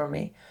harder for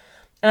me.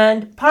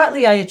 And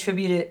partly I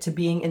attribute it to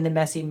being in the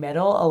messy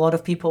middle. A lot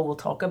of people will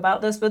talk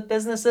about this with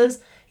businesses.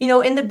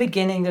 In the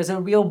beginning, there's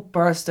a real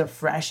burst of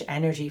fresh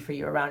energy for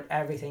you around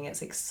everything.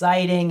 It's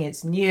exciting,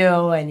 it's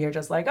new, and you're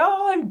just like,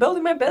 I'm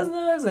building my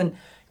business and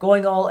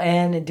going all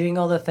in and doing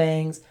all the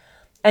things.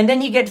 And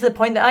then you get to the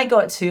point that I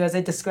got to, as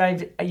I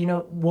described,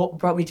 what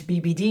brought me to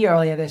BBD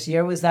earlier this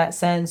year was that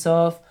sense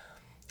of,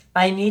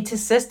 I need to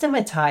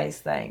systematize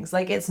things.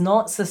 Like it's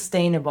not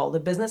sustainable. The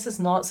business is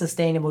not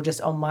sustainable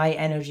just on my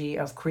energy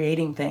of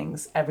creating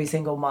things every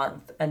single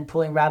month and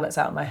pulling rabbits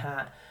out of my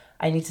hat.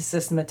 I need to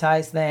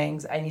systematize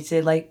things. I need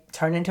to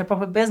turn it into a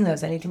proper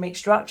business. I need to make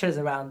structures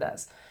around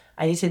this.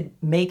 I need to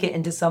make it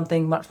into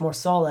something much more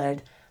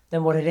solid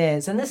than what it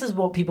is. And this is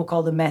what people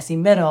call the messy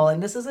middle.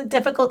 And this is a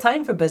difficult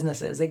time for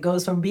businesses. It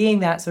goes from being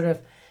that sort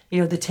of,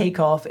 the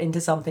takeoff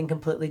into something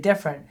completely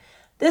different.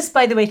 This,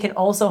 by the way, can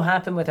also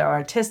happen with our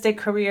artistic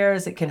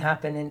careers. It can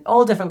happen in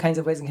all different kinds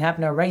of ways. It can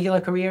happen in our regular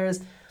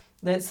careers.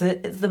 It's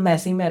the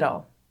messy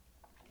middle.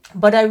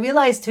 But I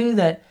realized too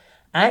that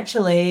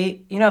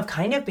actually, I've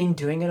kind of been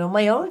doing it on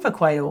my own for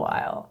quite a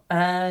while.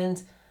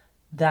 And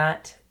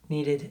that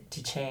needed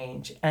to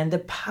change. And the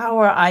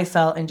power I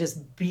felt in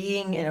just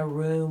being in a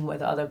room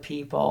with other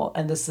people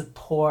and the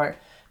support,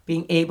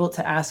 being able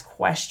to ask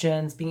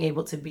questions, being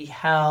able to be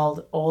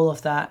held, all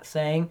of that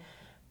thing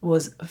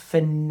was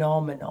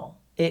phenomenal.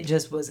 It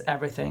just was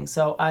everything.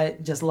 So I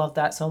just loved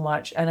that so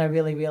much. And I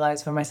really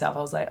realized for myself,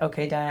 I was like,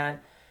 okay, Diane,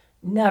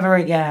 never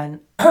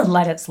again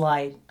let it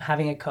slide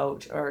having a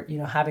coach or,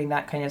 having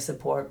that kind of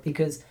support,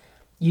 because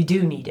you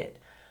do need it.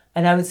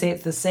 And I would say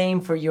it's the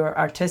same for your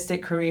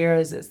artistic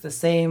careers. It's the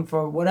same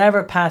for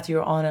whatever path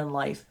you're on in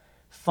life.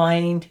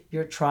 Find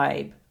your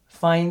tribe.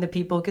 Find the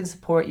people who can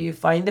support you.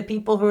 Find the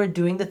people who are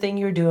doing the thing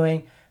you're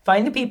doing.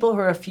 Find the people who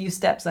are a few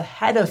steps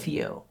ahead of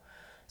you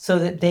so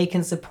that they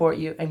can support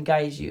you and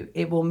guide you.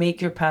 It will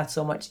make your path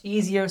so much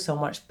easier, so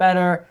much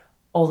better,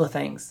 all the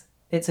things.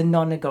 It's a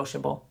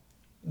non-negotiable.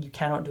 You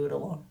cannot do it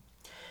alone.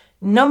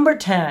 Number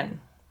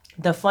 10,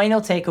 the final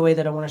takeaway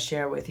that I want to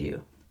share with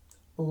you.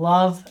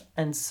 Love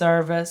and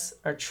service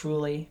are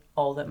truly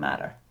all that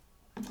matter.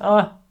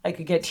 Oh, I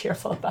could get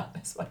tearful about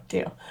this one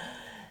too.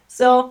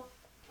 So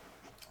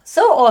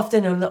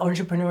often in the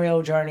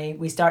entrepreneurial journey,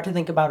 we start to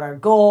think about our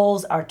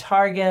goals, our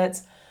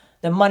targets,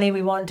 the money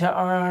we want to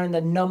earn,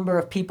 the number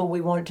of people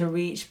we want to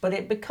reach, but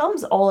it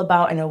becomes all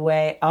about, in a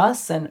way,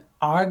 us and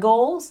our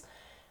goals,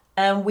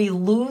 and we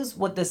lose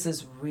what this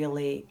is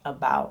really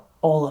about,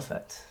 all of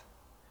it.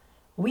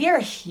 We are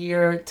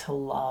here to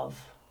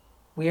love.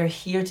 We are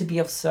here to be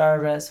of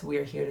service. We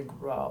are here to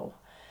grow.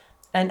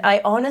 And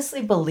I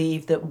honestly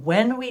believe that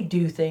when we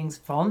do things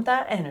from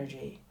that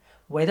energy,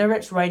 whether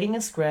it's writing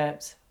a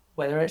script,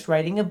 whether it's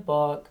writing a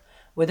book,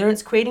 whether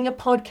it's creating a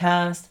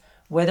podcast,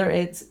 whether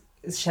it's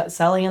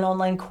selling an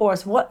online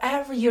course,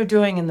 whatever you're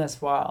doing in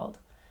this world,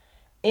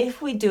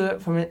 if we do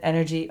it from an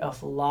energy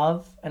of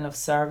love and of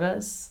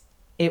service,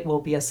 it will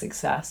be a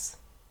success.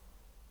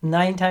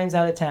 9 times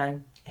out of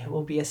 10, it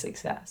will be a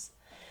success.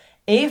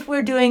 If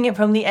we're doing it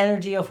from the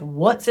energy of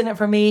what's in it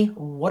for me,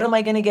 what am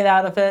I going to get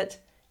out of it,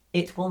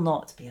 it will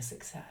not be a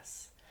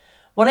success.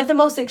 One of the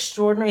most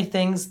extraordinary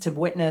things to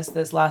witness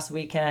this last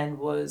weekend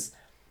was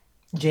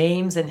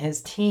James and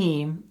his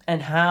team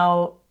and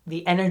how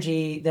the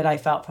energy that I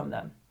felt from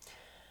them.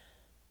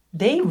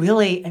 They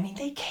really,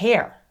 they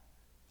care.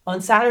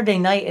 On Saturday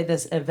night at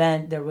this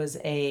event, there was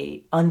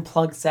a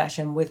unplugged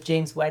session with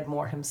James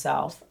Wedmore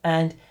himself.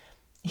 And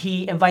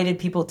he invited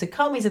people to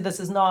come. He said,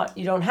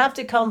 you don't have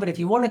to come, but if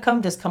you want to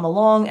come, just come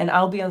along and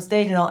I'll be on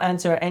stage and I'll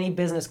answer any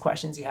business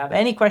questions you have.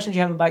 Any questions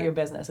you have about your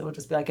business. It will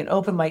just be like an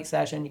open mic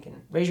session. You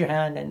can raise your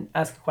hand and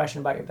ask a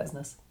question about your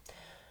business.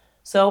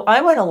 So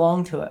I went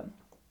along to it.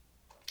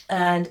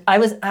 And I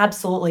was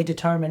absolutely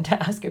determined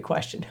to ask a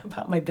question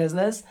about my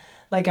business.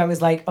 Like I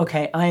was like,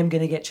 okay, I am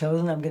going to get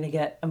chosen. I'm going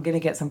to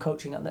get some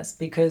coaching on this,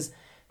 because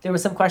there were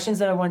some questions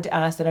that I wanted to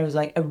ask that I was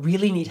like, I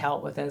really need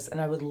help with this. And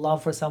I would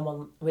love for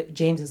someone with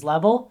James's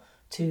level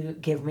to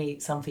give me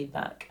some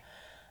feedback.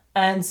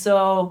 And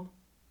so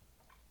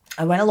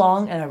I went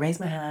along and I raised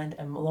my hand,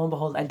 and lo and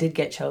behold, I did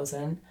get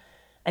chosen.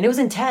 And it was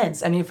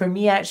intense. For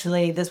me,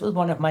 actually, this was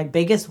one of my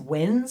biggest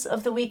wins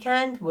of the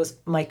weekend, was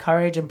my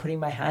courage in putting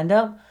my hand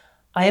up.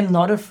 I am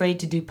not afraid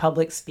to do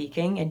public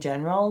speaking in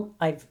general.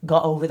 I've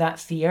got over that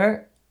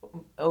fear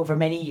over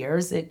many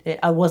years.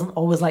 I wasn't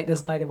always like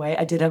this, by the way.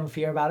 I did have a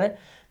fear about it,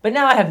 but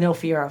now I have no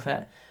fear of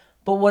it.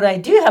 But what I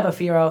do have a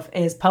fear of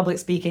is public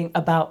speaking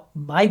about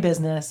my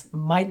business,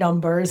 my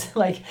numbers,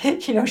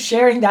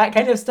 sharing that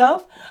kind of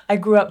stuff. I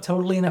grew up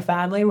totally in a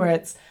family where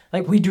it's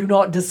like we do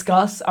not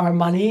discuss our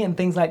money and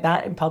things like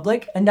that in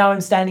public. And now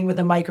I'm standing with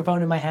a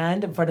microphone in my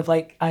hand in front of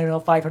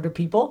 500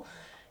 people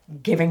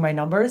giving my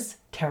numbers.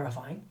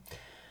 Terrifying.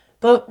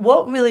 But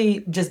what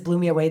really just blew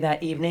me away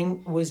that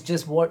evening was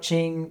just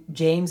watching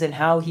James and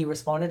how he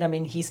responded.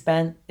 He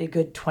spent a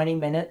good 20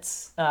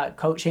 minutes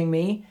coaching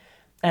me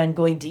and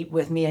going deep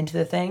with me into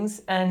the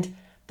things. And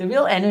the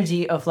real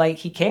energy of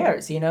he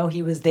cares,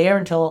 he was there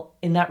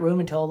in that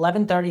room until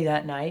 11:30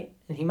 that night.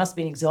 And he must have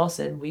been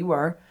exhausted.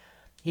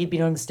 He'd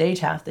been on the stage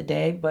half the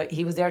day, but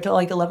he was there till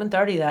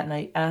 11:30 that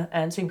night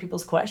answering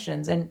people's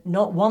questions. And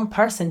not one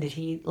person did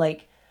he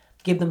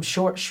give them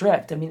short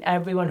shrift.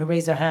 Everyone who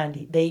raised their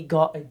hand, they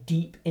got a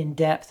deep,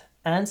 in-depth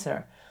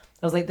answer.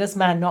 I was like, this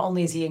man, not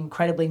only is he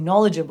incredibly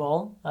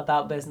knowledgeable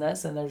about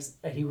business, and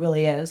he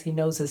really is, he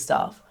knows his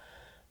stuff,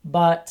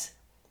 but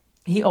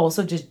he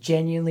also just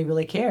genuinely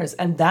really cares.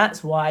 And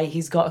that's why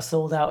he's got a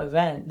sold out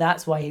event.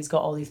 That's why he's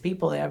got all these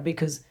people there,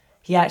 because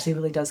he actually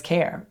really does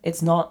care.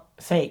 It's not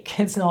fake.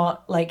 It's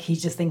not like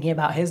he's just thinking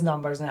about his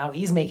numbers and how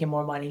he's making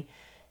more money.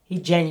 He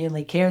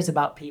genuinely cares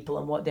about people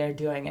and what they're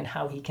doing and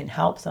how he can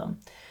help them.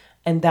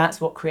 And that's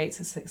what creates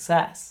a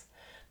success.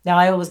 Now,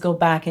 I always go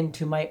back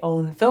into my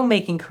own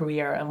filmmaking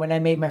career. And when I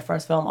made my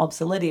first film,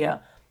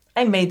 Obsoletia,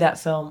 I made that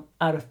film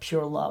out of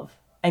pure love.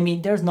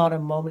 There's not a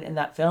moment in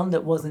that film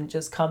that wasn't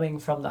just coming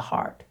from the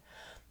heart.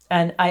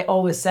 And I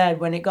always said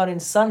when it got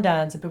into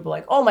Sundance, and people were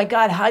like, oh my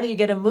God, how do you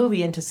get a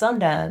movie into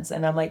Sundance?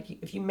 And I'm like,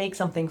 if you make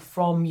something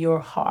from your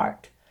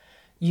heart,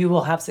 you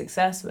will have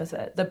success with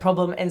it. The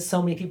problem is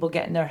so many people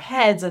get in their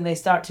heads and they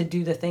start to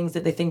do the things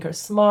that they think are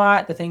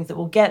smart, the things that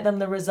will get them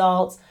the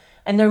results.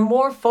 And they're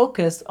more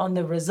focused on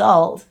the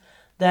result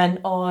than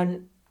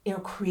on,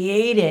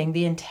 creating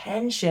the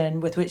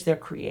intention with which they're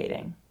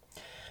creating.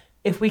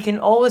 If we can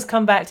always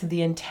come back to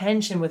the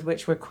intention with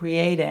which we're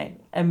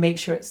creating and make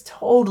sure it's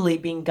totally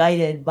being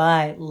guided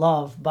by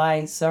love,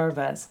 by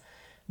service,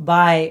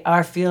 by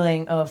our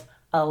feeling of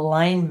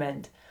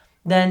alignment,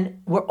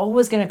 then we're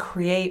always going to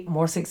create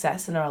more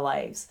success in our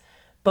lives.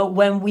 But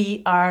when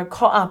we are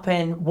caught up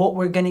in what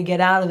we're going to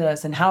get out of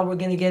this and how we're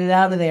going to get it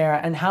out of there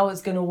and how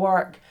it's going to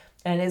work,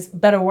 and it's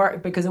better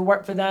work because it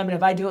worked for them, and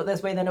if I do it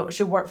this way, then it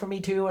should work for me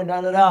too, and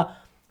da da da.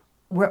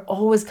 We're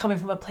always coming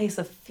from a place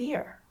of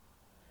fear.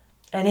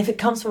 And if it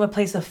comes from a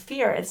place of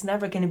fear, it's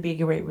never going to be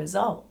a great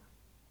result.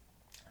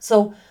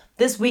 So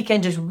this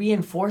weekend just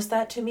reinforced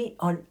that to me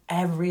on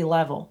every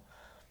level.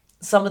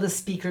 Some of the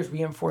speakers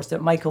reinforced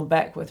it. Michael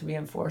Beckwith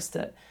reinforced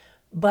it.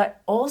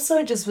 But also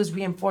it just was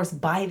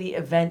reinforced by the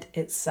event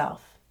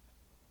itself.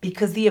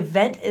 Because the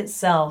event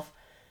itself,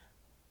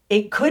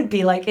 it could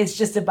be like, it's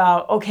just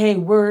about, okay,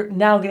 we're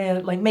now going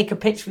to like make a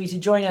pitch for you to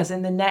join us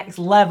in the next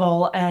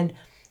level and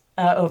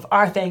of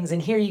our things.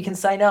 And here you can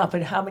sign up.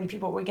 And how many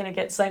people we're going to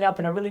get signed up.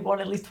 And I really want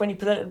at least 20%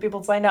 of the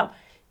people sign up.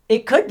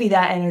 It could be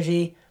that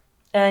energy.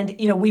 And,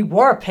 we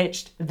were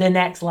pitched the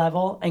next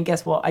level. And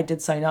guess what? I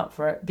did sign up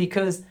for it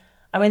because,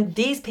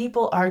 these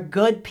people are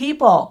good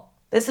people.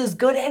 This is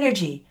good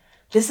energy.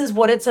 This is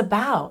what it's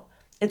about.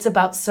 It's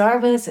about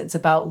service. It's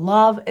about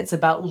love. It's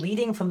about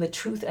leading from the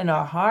truth in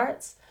our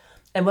hearts.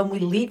 And when we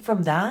lead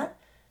from that,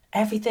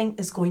 everything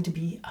is going to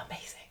be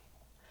amazing.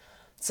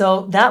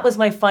 So that was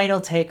my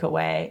final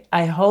takeaway.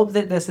 I hope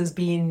that this has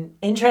been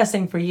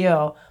interesting for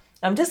you.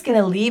 I'm just going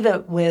to leave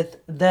it with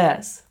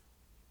this.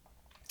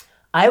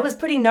 I was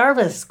pretty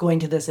nervous going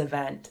to this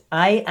event.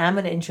 I am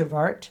an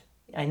introvert.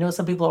 I know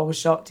some people are always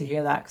shocked to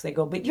hear that because they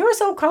go, but you're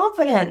so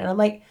confident. And I'm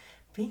like,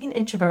 being an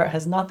introvert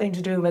has nothing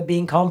to do with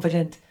being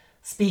confident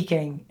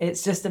speaking.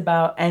 It's just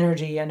about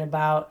energy and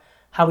about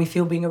how we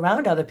feel being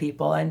around other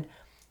people. And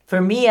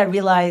for me, I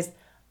realized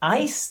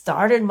I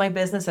started my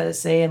business, I would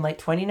say, in like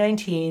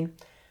 2019.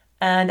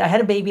 And I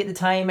had a baby at the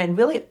time. And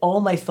really all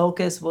my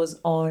focus was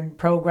on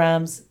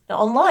programs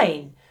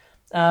online,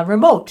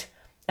 remote.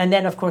 And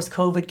then, of course,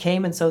 COVID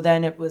came. And so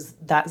then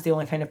that's the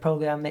only kind of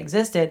program that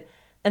existed.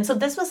 And so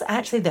this was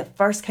actually the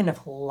first kind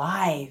of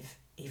live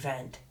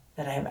event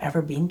that I have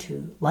ever been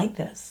to like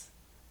this.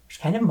 It's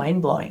kind of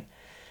mind-blowing.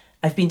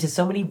 I've been to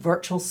so many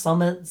virtual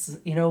summits,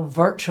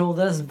 virtual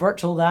this,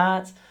 virtual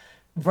that,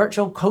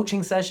 virtual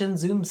coaching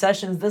sessions, Zoom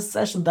sessions, this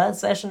session, that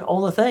session,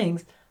 all the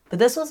things. But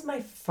this was my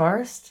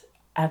first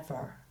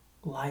ever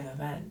live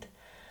event.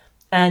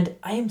 And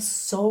I am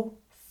so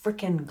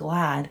freaking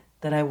glad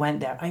that I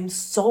went there. I'm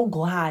so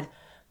glad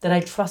that I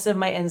trusted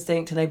my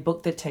instinct and I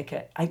booked the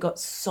ticket. I got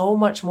so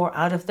much more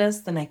out of this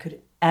than I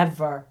could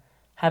ever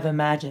have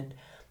imagined.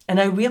 And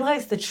I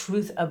realized the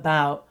truth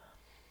about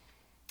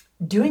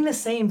doing the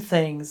same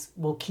things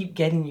will keep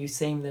getting you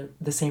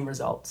the same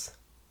results.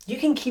 You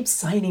can keep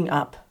signing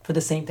up for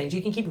the same things.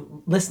 You can keep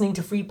listening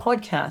to free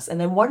podcasts and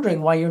then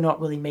wondering why you're not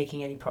really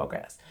making any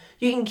progress.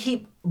 You can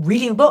keep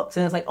reading books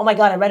and it's like, oh my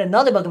God, I read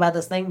another book about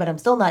this thing, but I'm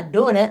still not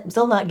doing it. I'm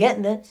still not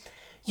getting it.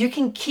 You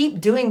can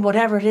keep doing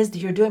whatever it is that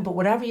you're doing, but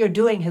whatever you're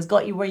doing has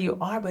got you where you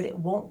are, but it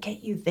won't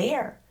get you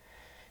there.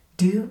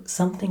 Do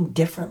something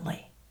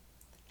differently.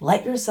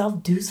 Let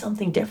yourself do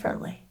something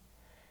differently.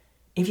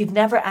 If you've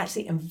never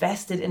actually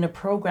invested in a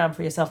program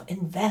for yourself,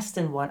 invest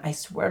in one. I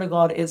swear to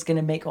God, it's going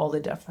to make all the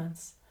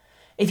difference.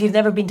 If you've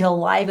never been to a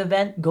live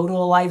event, go to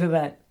a live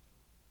event.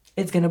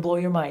 It's going to blow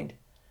your mind.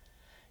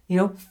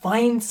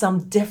 Find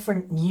some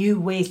different new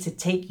ways to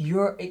take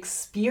your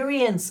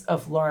experience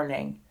of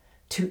learning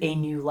to a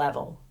new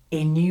level,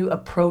 a new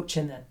approach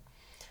in it.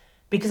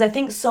 Because I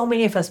think so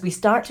many of us, we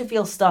start to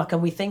feel stuck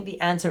and we think the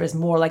answer is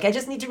more. Like, I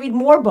just need to read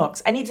more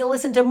books. I need to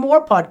listen to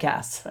more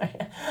podcasts.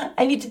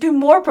 I need to do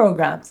more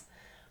programs.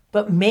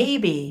 But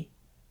maybe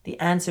the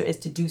answer is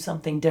to do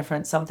something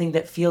different, something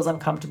that feels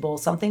uncomfortable,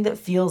 something that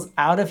feels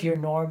out of your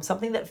norm,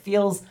 something that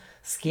feels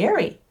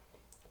scary.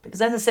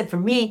 Because as I said, for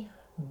me,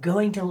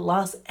 going to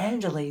Los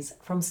Angeles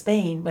from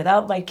Spain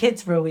without my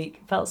kids for a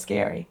week felt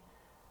scary.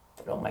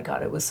 But oh my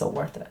God, it was so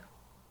worth it.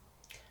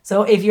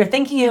 So if you're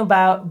thinking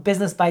about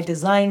business by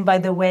design, by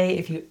the way,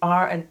 if you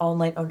are an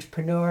online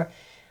entrepreneur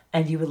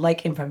and you would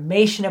like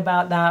information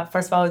about that,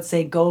 first of all, I would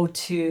say go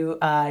to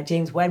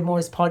James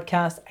Wedmore's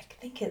podcast. I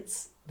think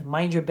it's the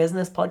Mind Your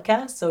Business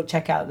podcast. So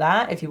check out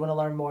that if you want to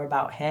learn more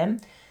about him.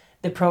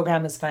 The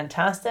program is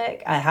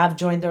fantastic. I have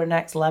joined their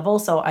next level.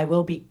 So I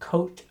will be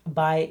coached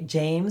by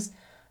James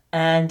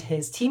and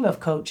his team of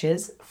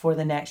coaches for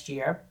the next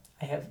year.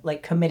 I have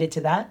committed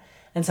to that.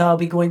 And so I'll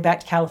be going back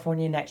to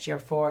California next year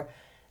for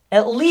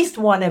at least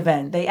one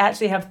event. They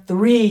actually have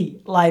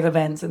 3 live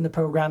events in the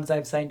programs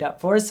I've signed up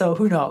for. So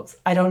who knows?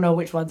 I don't know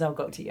which ones I'll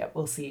go to yet.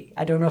 We'll see.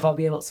 I don't know if I'll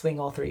be able to swing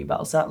all 3, but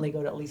I'll certainly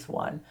go to at least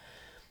one.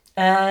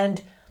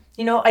 And,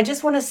 I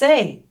just want to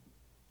say,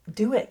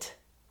 do it.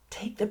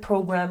 Take the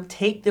program,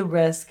 take the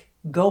risk,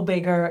 go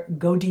bigger,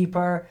 go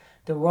deeper.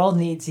 The world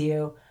needs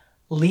you.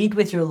 Lead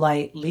with your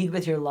light, lead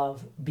with your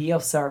love, be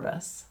of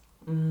service.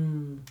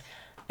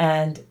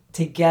 And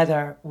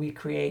together we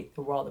create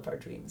the world of our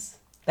dreams.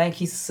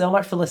 Thank you so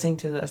much for listening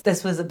to this.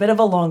 This was a bit of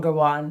a longer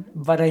one,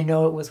 but I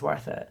know it was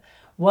worth it.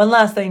 One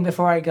last thing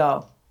before I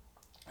go.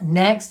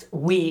 Next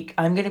week,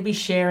 I'm going to be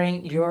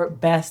sharing your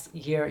best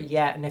year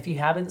yet. And if you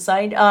haven't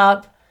signed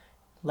up,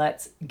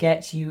 let's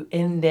get you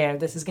in there.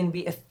 This is going to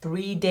be a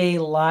 3-day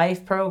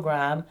live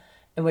program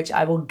in which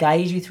I will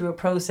guide you through a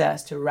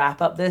process to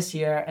wrap up this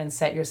year and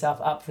set yourself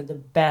up for the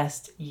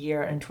best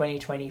year in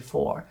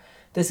 2024.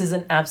 This is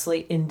an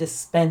absolutely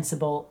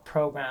indispensable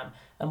program.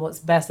 And what's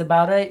best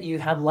about it, you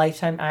have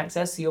lifetime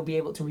access, so you'll be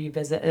able to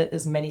revisit it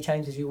as many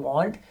times as you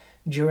want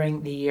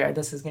during the year.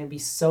 This is going to be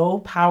so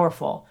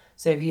powerful.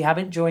 So if you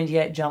haven't joined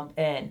yet, jump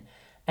in.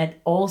 And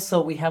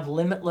also, we have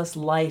Limitless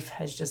Life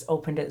has just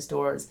opened its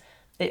doors.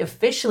 It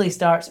officially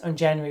starts on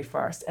January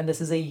 1st, and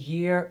this is a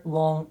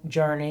year-long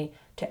journey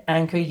to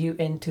anchor you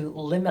into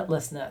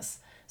limitlessness.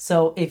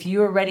 So if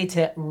you are ready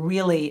to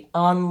really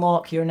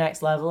unlock your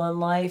next level in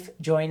life,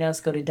 join us.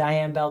 Go to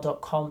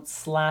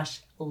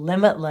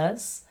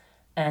dianebell.com/limitless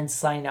and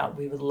sign up.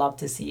 We would love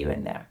to see you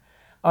in there.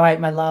 All right,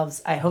 my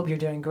loves, I hope you're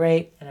doing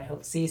great, and I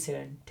hope to see you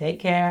soon. Take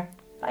care.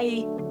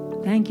 Bye.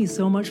 Thank you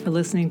so much for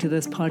listening to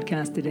this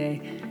podcast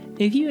today.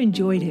 If you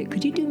enjoyed it,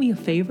 could you do me a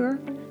favor?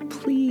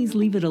 Please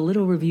leave it a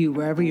little review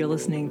wherever you're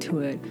listening to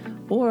it,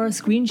 or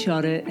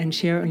screenshot it and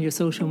share it on your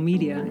social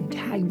media and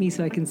tag me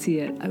so I can see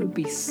it. I would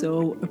be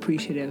so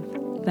appreciative.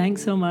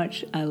 Thanks so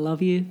much. I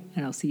love you,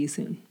 and I'll see you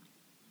soon.